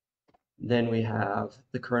 Then we have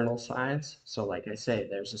the kernel size. So like I say,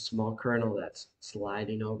 there's a small kernel that's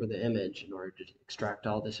sliding over the image in order to extract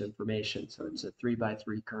all this information. So it's a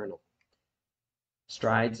 3x3 kernel.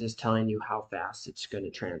 Strides is telling you how fast it's going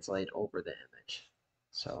to translate over the image.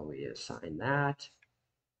 So we assign that.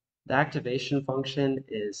 The activation function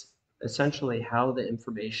is essentially how the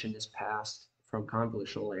information is passed from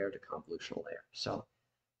convolutional layer to convolutional layer. So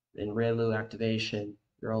in ReLU activation,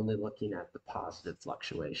 you're only looking at the positive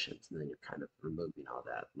fluctuations, and then you're kind of removing all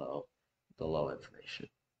that the low information.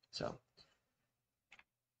 So,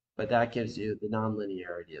 but that gives you the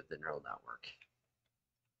nonlinearity of the neural network.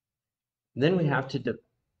 Then we have to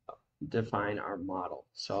define our model.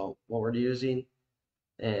 So what we're using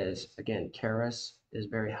is, again, Keras is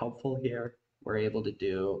very helpful here. We're able to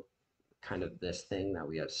do kind of this thing that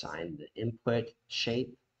we assign the input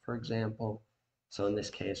shape, for example. So in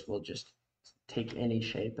this case, we'll just take any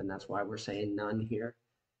shape, and that's why we're saying none here.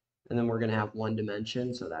 And then we're going to have one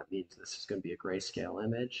dimension, so that means this is going to be a grayscale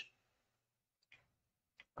image.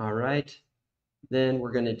 All right, Then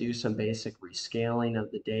we're going to do some basic rescaling of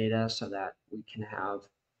the data so that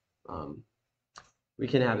um, we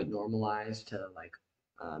can have it normalized to like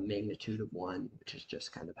magnitude of 1, which is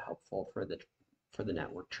just kind of helpful for the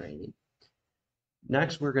network training.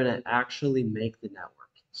 Next, we're going to actually make the network.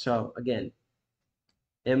 So again,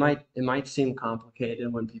 it might seem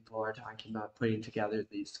complicated when people are talking about putting together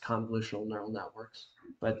these convolutional neural networks,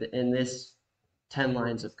 but in this 10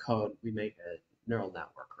 lines of code, we make a neural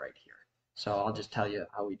network right here. So I'll just tell you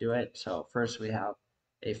how we do it. So first we have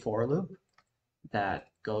a for loop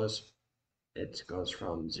that goes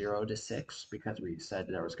from 0 to 6 because we said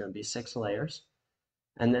there was going to be 6 layers.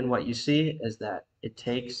 And then what you see is that it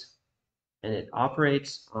takes and it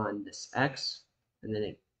operates on this x, and then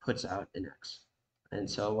it puts out an x. And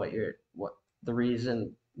so the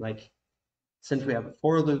reason, like, since we have a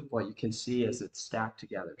for loop, what you can see is it's stacked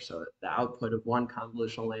together. So the output of one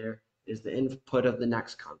convolutional layer is the input of the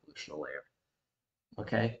next convolutional layer.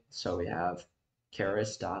 Okay, so we have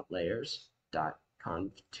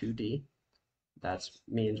keras.layers.conv2d. That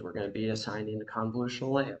means we're going to be assigning a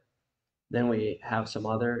convolutional layer. Then we have some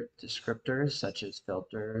other descriptors such as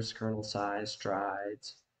filters, kernel size,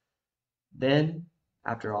 strides. Then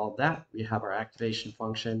after all of that, we have our activation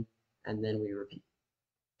function, and then we repeat.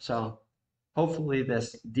 So hopefully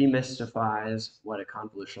this demystifies what a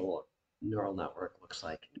convolutional neural network looks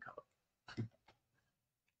like in code.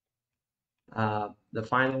 The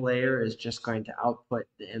final layer is just going to output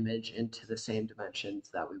the image into the same dimensions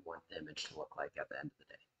that we want the image to look like at the end of the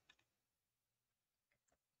day.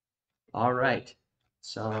 All right,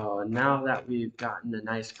 so now that we've gotten a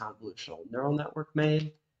nice convolutional neural network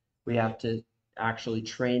made, we have to actually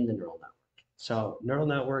train the neural network. So neural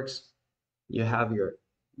networks, you have your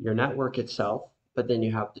network itself, but then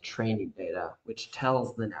you have the training data, which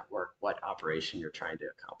tells the network what operation you're trying to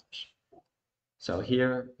accomplish. So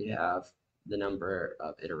here we have the number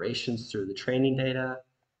of iterations through the training data.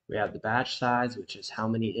 We have the batch size, which is how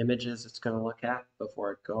many images it's going to look at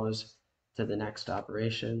before it goes to the next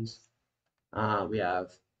operations. We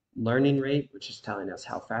have learning rate, which is telling us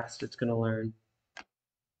how fast it's going to learn.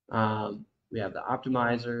 We have the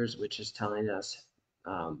optimizers, which is telling us,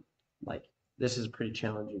 like, this is a pretty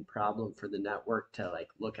challenging problem for the network to like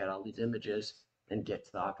look at all these images and get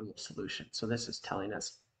to the optimal solution. So this is telling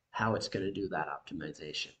us how it's going to do that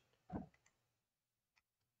optimization.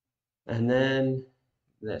 And then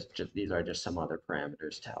these are just some other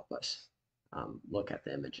parameters to help us look at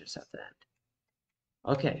the images at the end.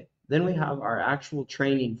 Okay, then we have our actual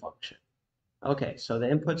training function. Okay, so the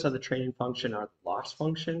inputs of the training function are the loss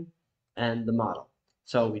function and the model.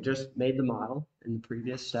 So we just made the model in the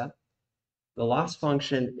previous step. The loss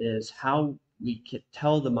function is how we can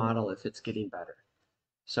tell the model if it's getting better.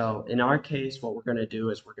 So in our case, what we're going to do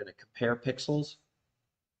is we're going to compare pixels,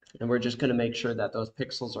 and we're just going to make sure that those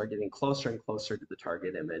pixels are getting closer and closer to the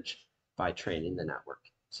target image by training the network.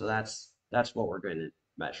 So that's what we're going to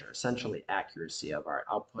measure, essentially accuracy of our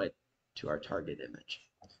output to our target image.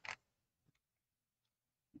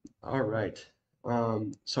 All right,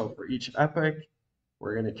 so for each epoch,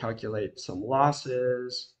 we're going to calculate some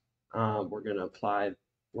losses. We're going to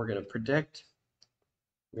predict.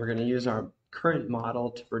 We're going to use our current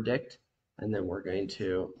model to predict, and then we're going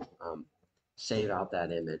to save out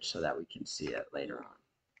that image so that we can see it later on.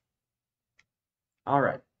 All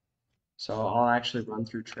right, so I'll actually run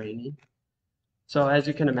through training. So as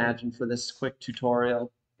you can imagine, for this quick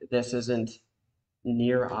tutorial, this isn't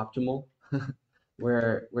near optimal.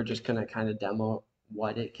 We're just going to kind of demo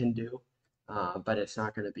what it can do, but it's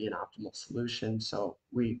not going to be an optimal solution. So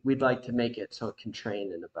we'd like to make it so it can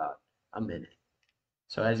train in about a minute.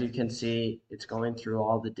 So as you can see, it's going through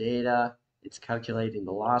all the data. It's calculating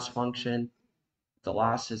the loss function. The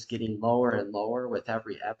loss is getting lower and lower with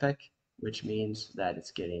every epoch, which means that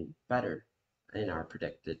it's getting better in our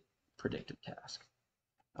predictive task.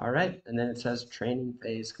 All right, and then it says training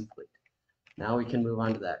phase complete. Now we can move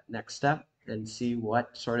on to that next step and see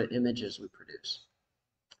what sort of images we produce.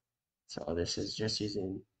 So this is just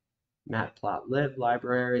using matplotlib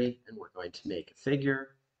library, and we're going to make a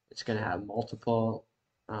figure. It's going to have multiple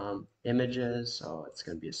images, so it's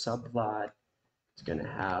going to be a subplot. It's going to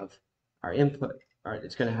have our input, or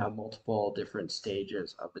it's going to have multiple different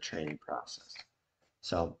stages of the training process.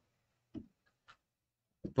 So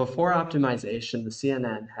before optimization, the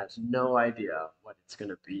CNN has no idea what it's going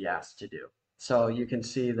to be asked to do. So you can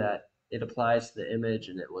see that it applies to the image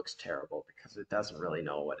and it looks terrible because it doesn't really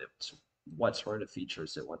know what sort of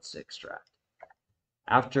features it wants to extract.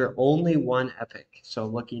 After only one epoch, so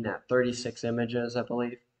looking at 36 images, I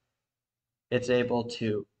believe, it's able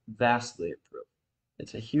to vastly improve.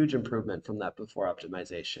 It's a huge improvement from that before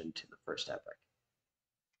optimization to the first epoch.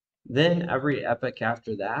 Then every epoch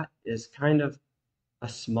after that is kind of a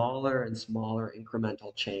smaller and smaller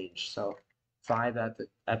incremental change. So 5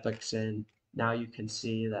 epochs in, now you can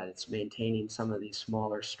see that it's maintaining some of these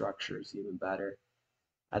smaller structures even better.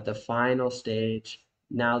 At the final stage,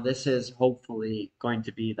 now this is hopefully going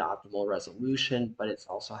to be the optimal resolution, but it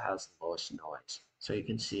also has the lowest noise. So you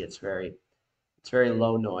can see it's very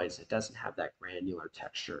low noise. It doesn't have that granular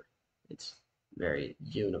texture. It's very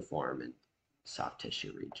uniform in soft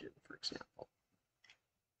tissue region, for example.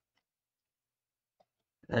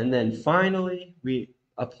 And then finally, we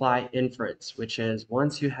apply inference, which is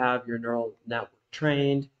once you have your neural network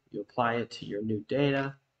trained, you apply it to your new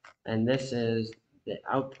data, and this is the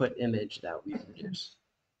output image that we produce.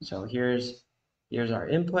 So here's our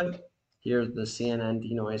input, here's the CNN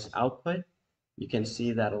denoise output. You can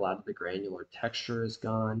see that a lot of the granular texture is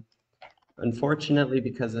gone. Unfortunately,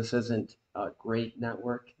 because this isn't a great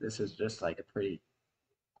network, this is just like a pretty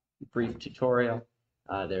brief tutorial.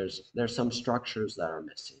 There's some structures that are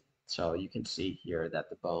missing. So you can see here that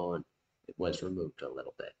the bone was removed a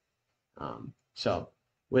little bit. So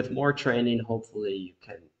with more training, hopefully you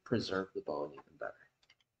can preserve the bone even better.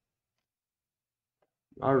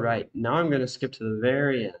 All right, now I'm going to skip to the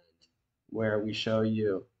very end where we show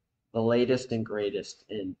you the latest and greatest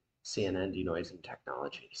in CNN denoising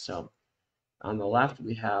technology. So on the left,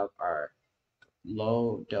 we have our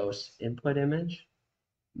low dose input image.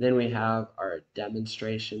 Then we have our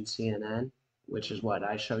demonstration CNN, which is what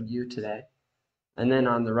I showed you today. And then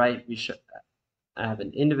on the right, I have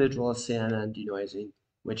an individual CNN denoising,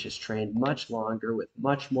 which is trained much longer with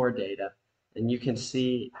much more data. And you can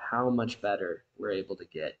see how much better we're able to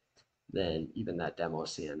get than even that demo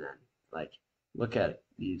CNN. Like, look at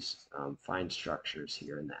these fine structures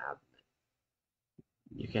here in the abdomen.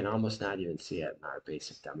 You can almost not even see it in our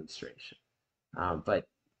basic demonstration. But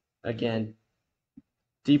again,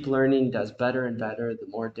 deep learning does better and better. The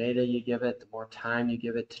more data you give it, the more time you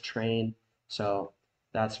give it to train. So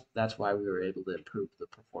that's why we were able to improve the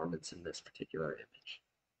performance in this particular image.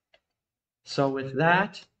 So with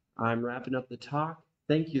that, I'm wrapping up the talk.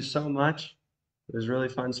 Thank you so much. It was really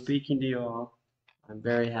fun speaking to you all. I'm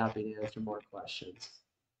very happy to answer more questions.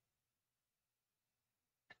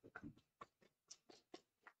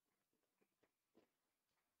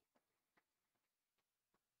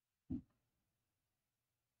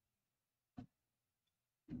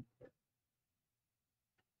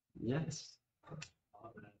 Yes.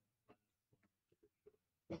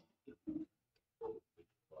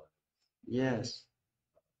 Yes.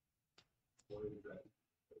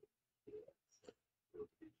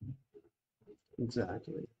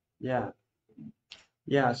 Exactly. Yeah.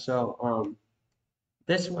 Yeah. So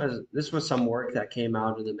this was some work that came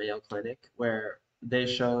out of the Mayo Clinic where they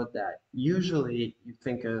showed that usually you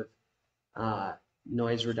think of uh,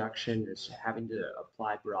 noise reduction as having to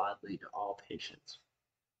apply broadly to all patients.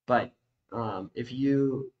 But if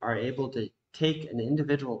you are able to take an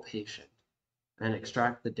individual patient and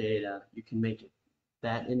extract the data, you can make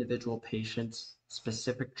that individual patient's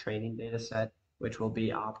specific training data set, which will be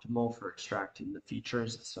optimal for extracting the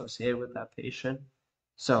features associated with that patient.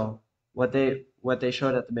 So what they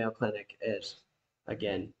showed at the Mayo Clinic is,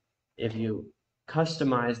 again, if you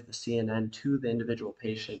customize the CNN to the individual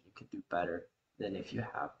patient, you can do better than if you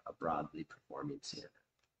have a broadly performing CNN.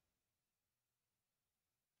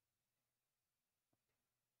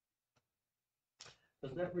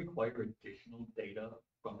 Does that require additional data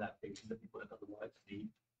from that patient that you would otherwise need?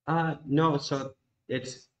 No, so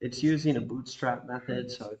it's using a bootstrap method.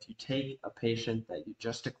 So if you take a patient that you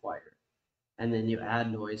just acquired and then you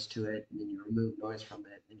add noise to it, and then you remove noise from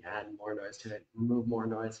it, and you add more noise to it, remove more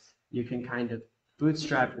noise, you can kind of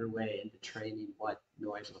bootstrap your way into training what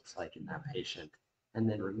noise looks like in that patient, and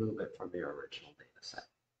then remove it from your original data set.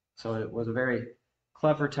 So it was a very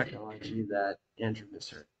clever technology that Andrew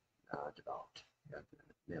Misser developed at the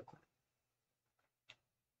Mayo Clinic.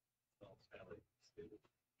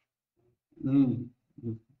 Mm.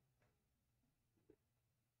 Mm.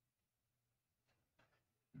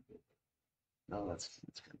 No, that's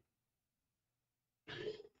good.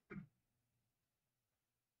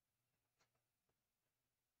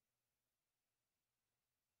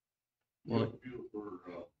 What feel for,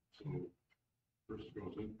 so person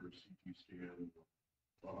goes in for a CT scan,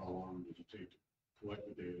 how long does it take to collect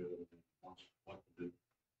the data? And then once collected it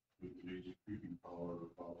with today's computing power,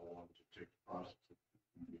 how long does it take to process it?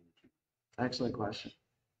 Excellent question.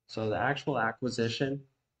 So the actual acquisition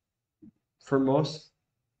for most,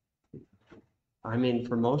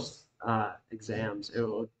 for most exams, it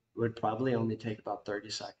would probably only take about 30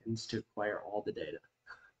 seconds to acquire all the data.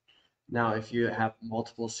 Now, if you have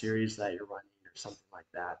multiple series that you're running or something like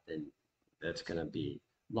that, then it's going to be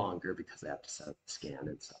longer because they have to set up the scan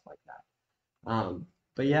and stuff like that.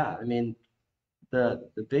 But yeah, I mean, the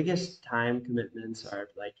biggest time commitments are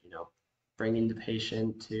like, bringing the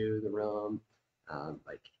patient to the room,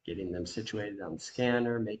 like getting them situated on the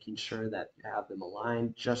scanner, making sure that you have them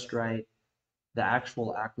aligned just right. The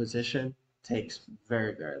actual acquisition takes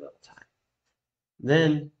very, very little time.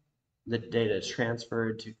 Then the data is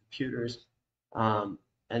transferred to computers, and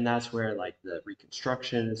that's where like the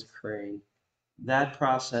reconstruction is occurring. That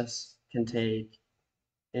process can take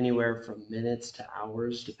anywhere from minutes to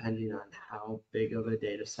hours, depending on how big of a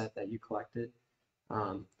data set that you collected.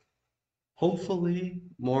 Hopefully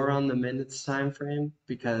more on the minutes time frame,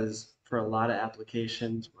 because for a lot of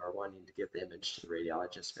applications, we're wanting to give the image to the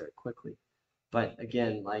radiologist very quickly. But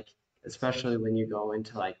again, like, especially when you go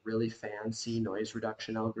into like really fancy noise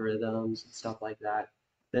reduction algorithms and stuff like that,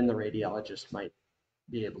 then the radiologist might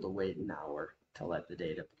be able to wait an hour to let the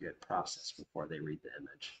data get processed before they read the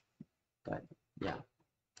image. But yeah,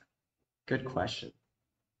 good question.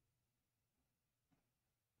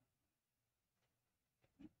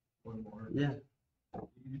 One more. Yeah. Do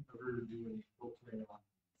you ever do any filtering on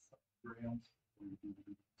grams?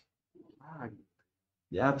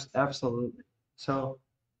 Yeah, absolutely. So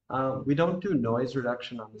we don't do noise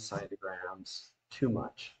reduction on the cytograms too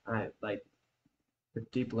much. Like with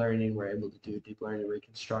deep learning, we're able to do deep learning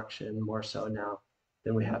reconstruction more so now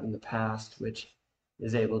than we have in the past, which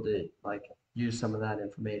is able to like use some of that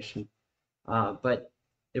information. But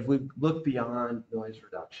if we look beyond noise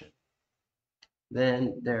reduction,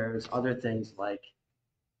 then there's other things like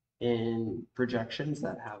in projections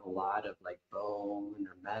that have a lot of like bone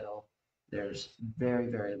or metal, there's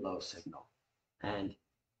very, very low signal. And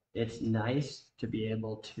it's nice to be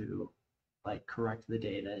able to like correct the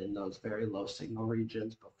data in those very low signal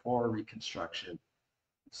regions before reconstruction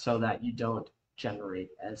so that you don't generate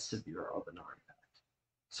as severe of an artifact.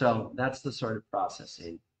 So that's the sort of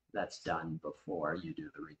processing that's done before you do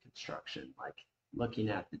the reconstruction, like looking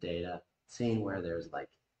at the data, seeing where there's like,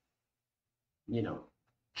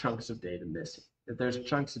 chunks of data missing. If there's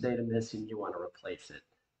chunks of data missing, you want to replace it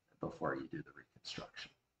before you do the reconstruction.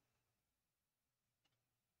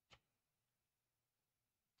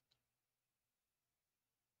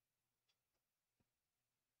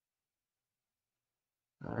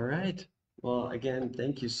 All right. Well, again,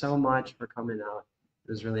 thank you so much for coming out.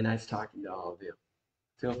 It was really nice talking to all of you.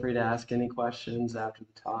 Feel free to ask any questions after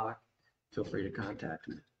the talk. Feel free to contact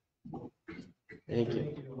me. Thank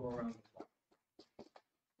you.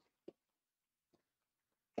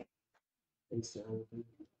 Thanks, Jonathan.